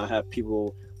what I'm saying? I have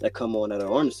people that come on that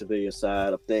are on the civilian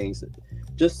side of things,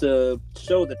 just to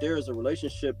show that there is a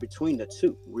relationship between the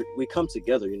two. We come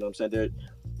together, you know what I'm saying?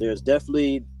 There's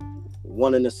definitely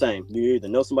one and the same. You either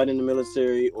know somebody in the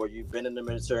military, or you've been in the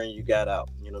military and you got out.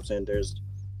 You know what I'm saying? There's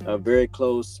a very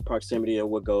close proximity of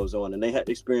what goes on, and they have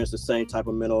experienced the same type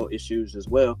of mental issues as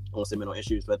well. I won't say mental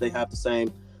issues, but they have the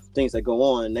same things that go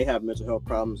on, and they have mental health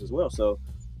problems as well. So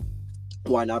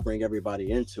why not bring everybody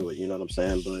into it? You know what I'm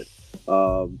saying?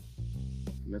 But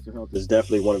mental health is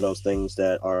definitely one of those things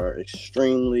that are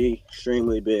extremely,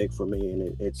 extremely big for me,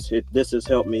 and this has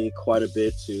helped me quite a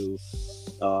bit to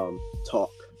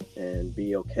talk and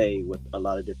be okay with a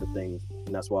lot of different things.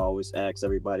 And that's why I always ask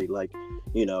everybody, like,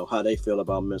 you know, how they feel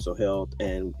about mental health.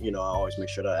 And, you know, I always make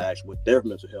sure to ask what their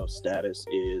mental health status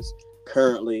is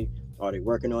currently. Are they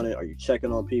working on it? Are you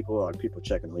checking on people? Are people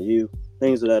checking on you?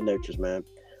 Things of that nature, man.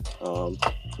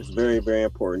 It's very, very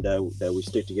important that we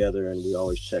stick together and we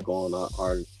always check on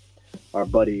our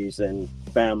buddies and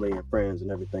family and friends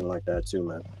and everything like that too,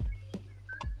 man.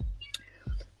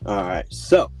 All right,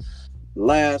 so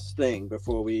last thing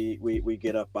before we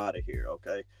get up out of here,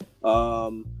 okay?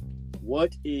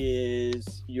 What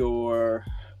is your,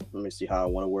 let me see how I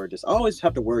want to word this. I always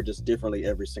have to word this differently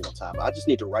every single time. I just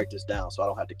need to write this down so I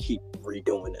don't have to keep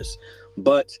redoing this.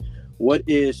 But what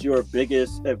is your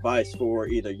biggest advice for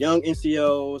either young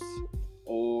NCOs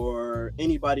or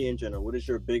anybody in general? What is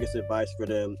your biggest advice for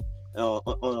them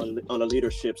on a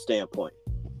leadership standpoint?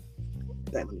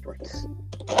 Damn, I need to write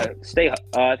that.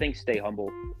 I think stay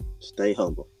humble. Stay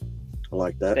humble. I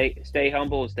like that. Stay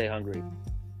humble and stay hungry.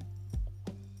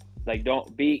 Like,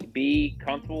 don't be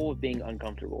comfortable with being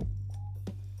uncomfortable.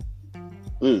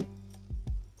 So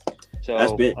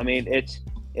that's big. I mean, it's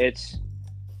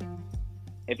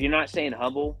if you're not staying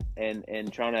humble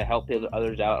and trying to help the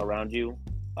others out around you,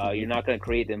 you're not going to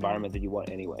create the environment that you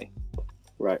want anyway.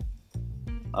 Right.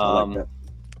 I like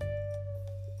that.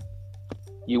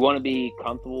 You want to be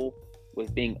comfortable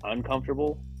with being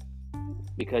uncomfortable,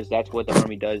 because that's what the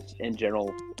Army does in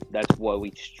general. That's what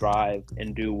we strive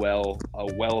and do well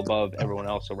above everyone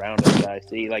else around us that I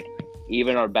see. Like,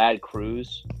 even our bad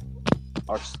crews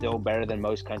are still better than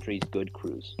most countries' good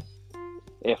crews,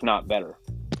 if not better.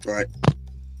 Right.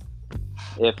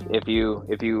 If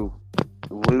you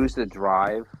lose the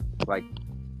drive, like,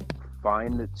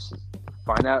 find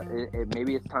out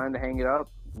maybe it's time to hang it up.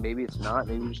 Maybe it's not.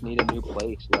 Maybe you just need a new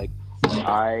place. Like,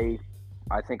 I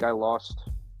think I lost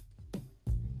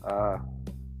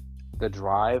the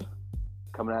drive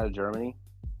coming out of Germany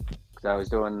because I was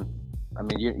doing. I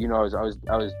mean, I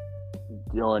was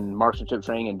doing marksmanship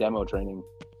training and demo training,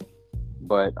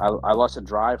 but I lost a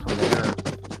drive from there.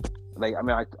 Like, I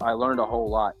mean, I learned a whole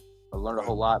lot.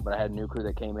 But I had a new crew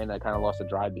that came in. I kind of lost the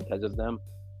drive because of them.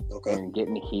 Okay. And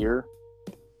getting here,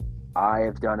 I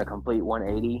have done a complete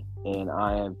 180, and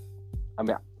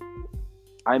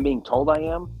I'm being told I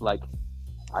am. Like,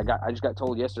 I just got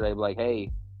told yesterday, like,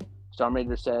 hey, Sergeant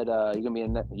Major said you're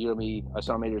gonna be a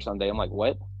Sergeant Major Sunday. I'm like,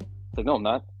 what? It's like, no, I'm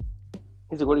not.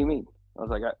 He's like, what do you mean? I was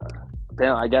like,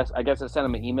 apparently, I guess I sent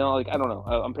him an email. Like, I don't know.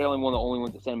 I'm apparently one of the only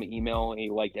ones that sent him an email, and he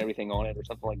liked everything on it or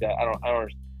something like that. I don't.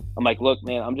 I'm like, look,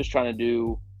 man, I'm just trying to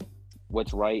do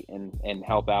what's right and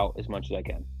help out as much as I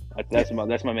can. That's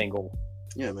my main goal.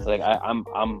 Yeah, man. Like, I'm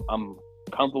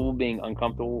comfortable being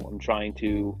uncomfortable. I'm trying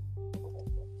to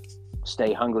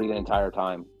stay hungry the entire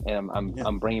time, and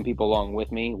I'm bringing people along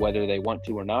with me, whether they want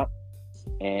to or not.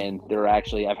 And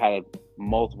I've had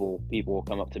multiple people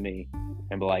come up to me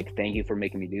and be like, thank you for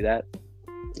making me do that.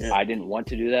 Yeah. I didn't want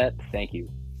to do that. Thank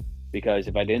you. Because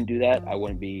if I didn't do that, I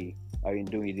wouldn't be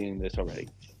doing this already.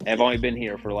 And I've only been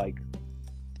here for like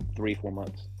 3-4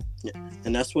 months. Yeah.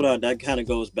 And that's what that kind of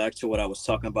goes back to what I was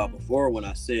talking about before when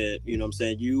I said, you know what I'm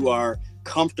saying, you are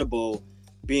comfortable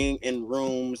being in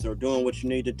rooms or doing what you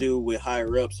need to do with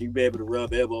higher ups. You be able to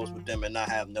rub elbows with them and not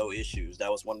have no issues. That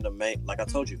was one of the main, like I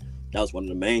told you, that was one of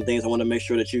the main things I want to make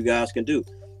sure that you guys can do.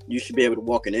 You should be able to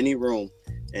walk in any room,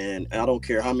 and I don't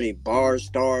care how many bars,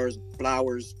 stars,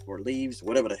 flowers, or leaves,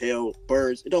 whatever the hell,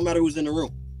 birds, it don't matter who's in the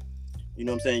room. You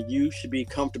know what I'm saying? You should be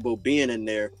comfortable being in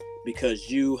there because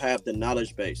you have the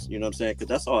knowledge base. You know what I'm saying? Because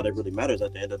that's all that really matters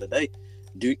at the end of the day.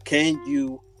 Can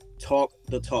you talk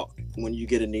the talk when you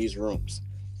get in these rooms?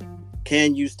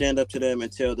 Can you stand up to them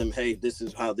and tell them, hey, this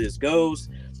is how this goes.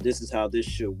 This is how this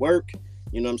should work.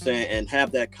 You know what I'm saying? And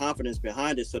have that confidence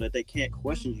behind it so that they can't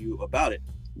question you about it.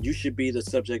 You should be the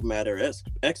subject matter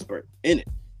expert in it.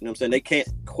 You know what I'm saying? They can't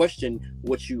question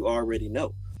what you already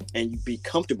know. And you be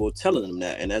comfortable telling them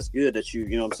that. And that's good that you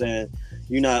know what I'm saying,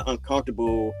 you're not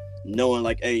uncomfortable knowing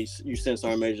like, hey, you sent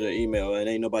Sergeant Major an email and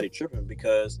ain't nobody tripping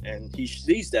and he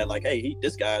sees that like, hey,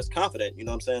 this guy is confident, you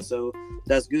know what I'm saying? So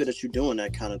that's good that you're doing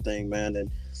that kind of thing, man.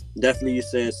 And definitely you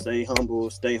said stay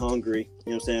humble, stay hungry,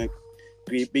 you know what I'm saying?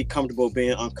 Be comfortable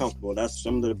being uncomfortable. That's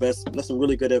some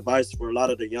really good advice for a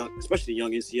lot of the young, especially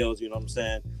young NCOs, you know what I'm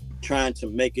saying, trying to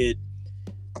make it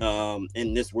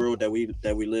in this world that we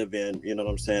live in, you know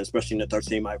what I'm saying, especially in the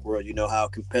 13 mic world. You know how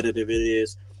competitive it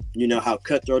is, you know how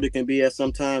cutthroat it can be at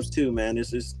sometimes too, man.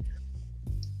 This is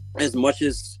as much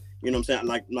as, you know what I'm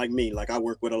saying, like me, like I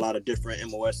work with a lot of different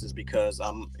MOSs because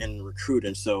I'm in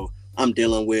recruiting, so I'm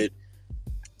dealing with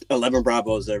 11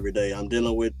 Bravos every day. I'm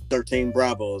dealing with 13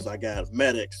 Bravos. I got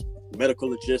medics, medical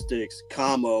logistics,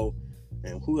 commo,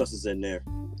 and who else is in there?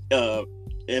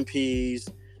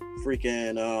 MPs,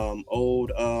 freaking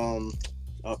old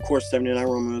course 79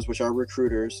 Romans, which are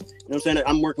recruiters. You know what I'm saying?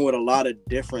 I'm working with a lot of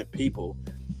different people,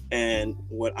 and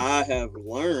what I have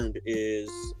learned is,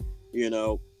 you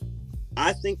know,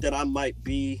 I think that I might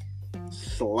be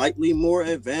slightly more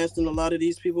advanced than a lot of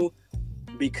these people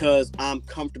because I'm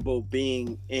comfortable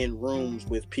being in rooms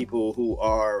with people who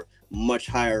are much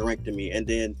higher ranked than me, and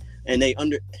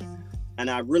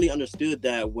I really understood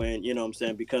that when, you know what I'm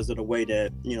saying, because of the way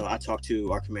that, you know, I talk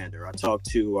to our commander, I talk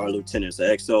to our lieutenants, the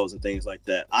XOs and things like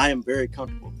that. I am very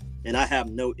comfortable and I have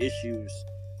no issues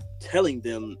telling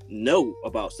them no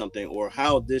about something or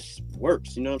how this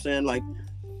works. You know what I'm saying? Like,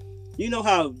 you know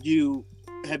how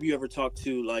have you ever talked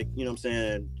to, like, you know what I'm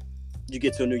saying, you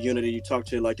get to a new unit and you talk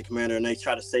to like the commander and they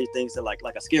try to say things that like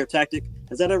a scare tactic.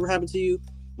 Has that ever happened to you?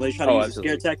 When they try to use a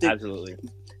scare tactic? Absolutely.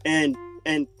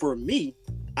 And for me,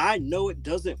 I know it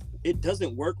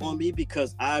doesn't work on me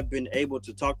because I've been able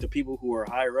to talk to people who are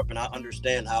higher up and I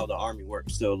understand how the Army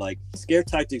works. So like scare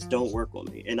tactics don't work on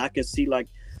me. And I can see, like,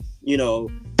 you know,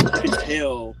 you can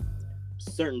tell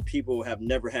certain people have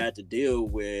never had to deal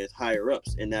with higher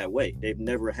ups in that way. They've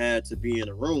never had to be in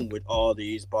a room with all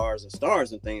these bars and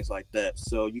stars and things like that.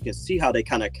 So you can see how they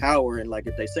kind of cower, and like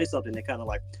if they say something, they kind of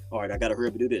like, all right, I gotta hurry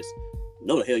up and do this.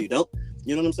 No, the hell you don't.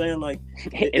 You know what I'm saying? Like,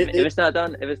 if it's not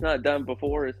done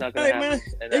before, it's not gonna hey happen man,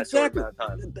 in that short exactly.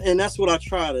 amount of time. And that's what I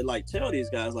try to like tell these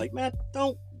guys. Like, man,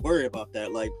 don't worry about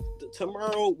that. Like,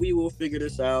 tomorrow we will figure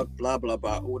this out. Blah blah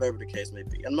blah, or whatever the case may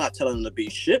be. I'm not telling them to be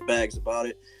shitbags about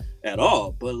it at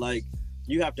all. But like,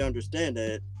 you have to understand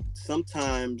that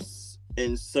sometimes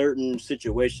in certain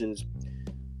situations,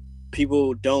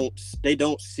 people don't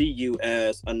see you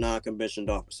as a non-commissioned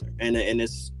officer, and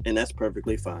that's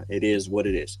perfectly fine. It is what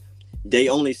it is. They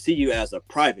only see you as a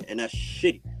private, and that's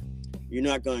shitty. You're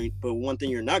not going, but one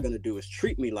thing you're not going to do is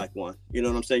treat me like one. You know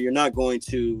what I'm saying? You're not going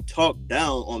to talk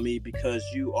down on me because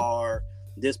you are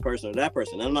this person or that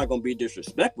person. I'm not going to be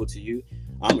disrespectful to you.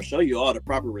 I'm going to show you all the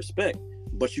proper respect,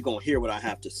 but you're going to hear what I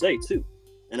have to say too.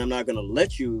 And I'm not going to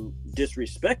let you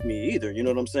disrespect me either. You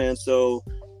know what I'm saying? So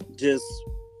just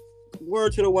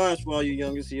word to the wise for all you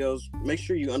young CEOs, make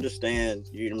sure you understand,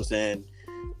 you know what I'm saying?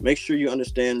 Make sure you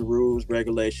understand rules,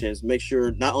 regulations. Make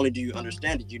sure not only do you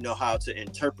understand it, you know how to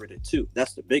interpret it too.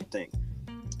 That's the big thing.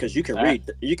 Because you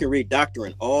can read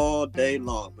doctrine all day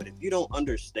long, but if you don't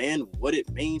understand what it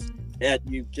means, that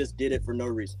you just did it for no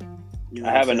reason. You know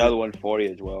I have another one for you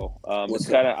as well. It's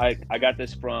kind of I got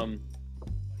this from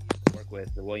work with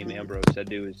William Ambrose. That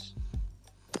dude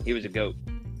he was a goat.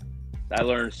 I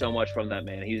learned so much from that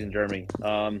man. He's in Germany.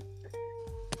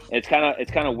 It's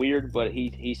kind of weird, but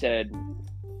he said,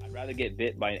 I'd rather get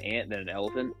bit by an ant than an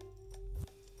elephant.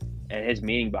 And his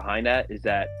meaning behind that is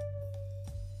that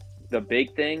the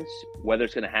big things, whether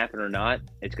it's going to happen or not,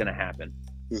 it's going to happen.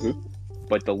 Mm-hmm.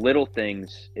 But the little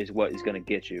things is what is going to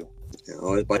get you. Yeah,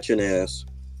 always bite your ass.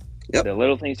 Yep. The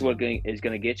little things is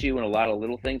going to get you, and a lot of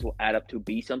little things will add up to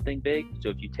be something big. So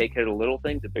if you take care of the little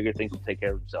things, the bigger things will take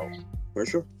care of themselves. For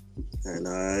sure. And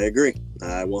I agree.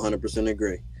 I 100%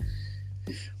 agree.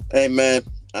 Hey, man,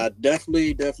 I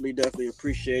definitely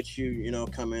appreciate you, you know,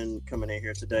 coming in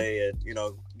here today and, you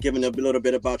know, giving a little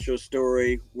bit about your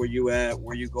story, where you at,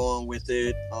 where you going with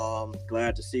it.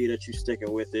 Glad to see that you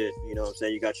sticking with it. You know what I'm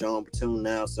saying? You got your own platoon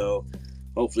now, so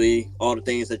hopefully all the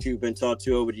things that you've been taught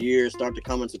to over the years start to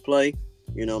come into play.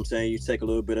 You know what I'm saying? You take a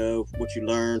little bit of what you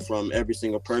learn from every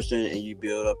single person and you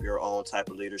build up your own type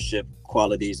of leadership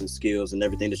qualities and skills and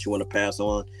everything that you want to pass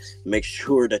on. Make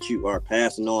sure that you are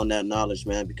passing on that knowledge,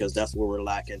 man, because that's where we're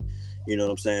lacking. You know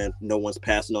what I'm saying? No one's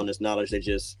passing on this knowledge. They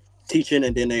just teaching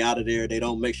and then they out of there. They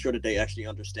don't make sure that they actually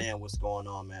understand what's going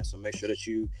on, man. So make sure that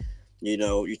you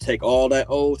take all that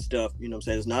old stuff. You know what I'm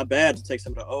saying? It's not bad to take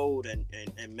some of the old and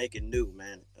make it new,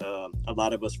 man. A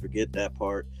lot of us forget that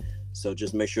part. So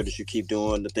just make sure that you keep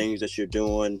doing the things that you're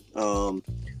doing.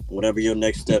 Whatever your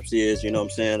next steps is, you know what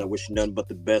I'm saying? I wish you nothing but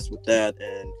the best with that.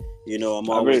 And, you know, I'm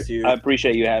always here. I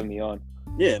appreciate you having me on.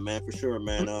 Yeah, man, for sure,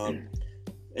 man.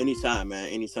 Anytime, man,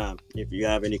 anytime. If you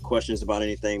have any questions about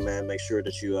anything, man, make sure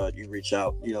that you reach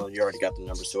out. You know, you already got the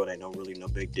number, so it ain't no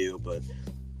big deal. But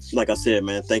like I said,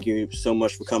 man, thank you so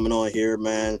much for coming on here,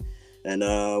 man. And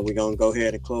we're gonna go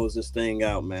ahead and close this thing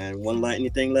out, man.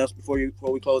 Anything left before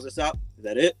we close this out? Is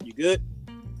that it? You good?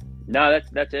 No,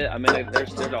 that's it. I mean,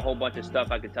 there's a whole bunch of stuff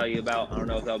I could tell you about. I don't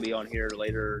know if they'll be on here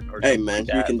later or hey, man,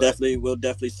 like that, we'll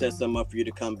definitely set some up for you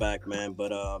to come back, man.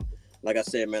 But like I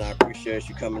said, man, I appreciate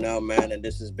you coming out, man. And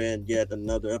this has been yet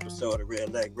another episode of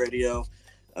Red Leg Radio.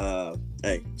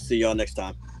 Hey, see y'all next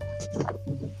time.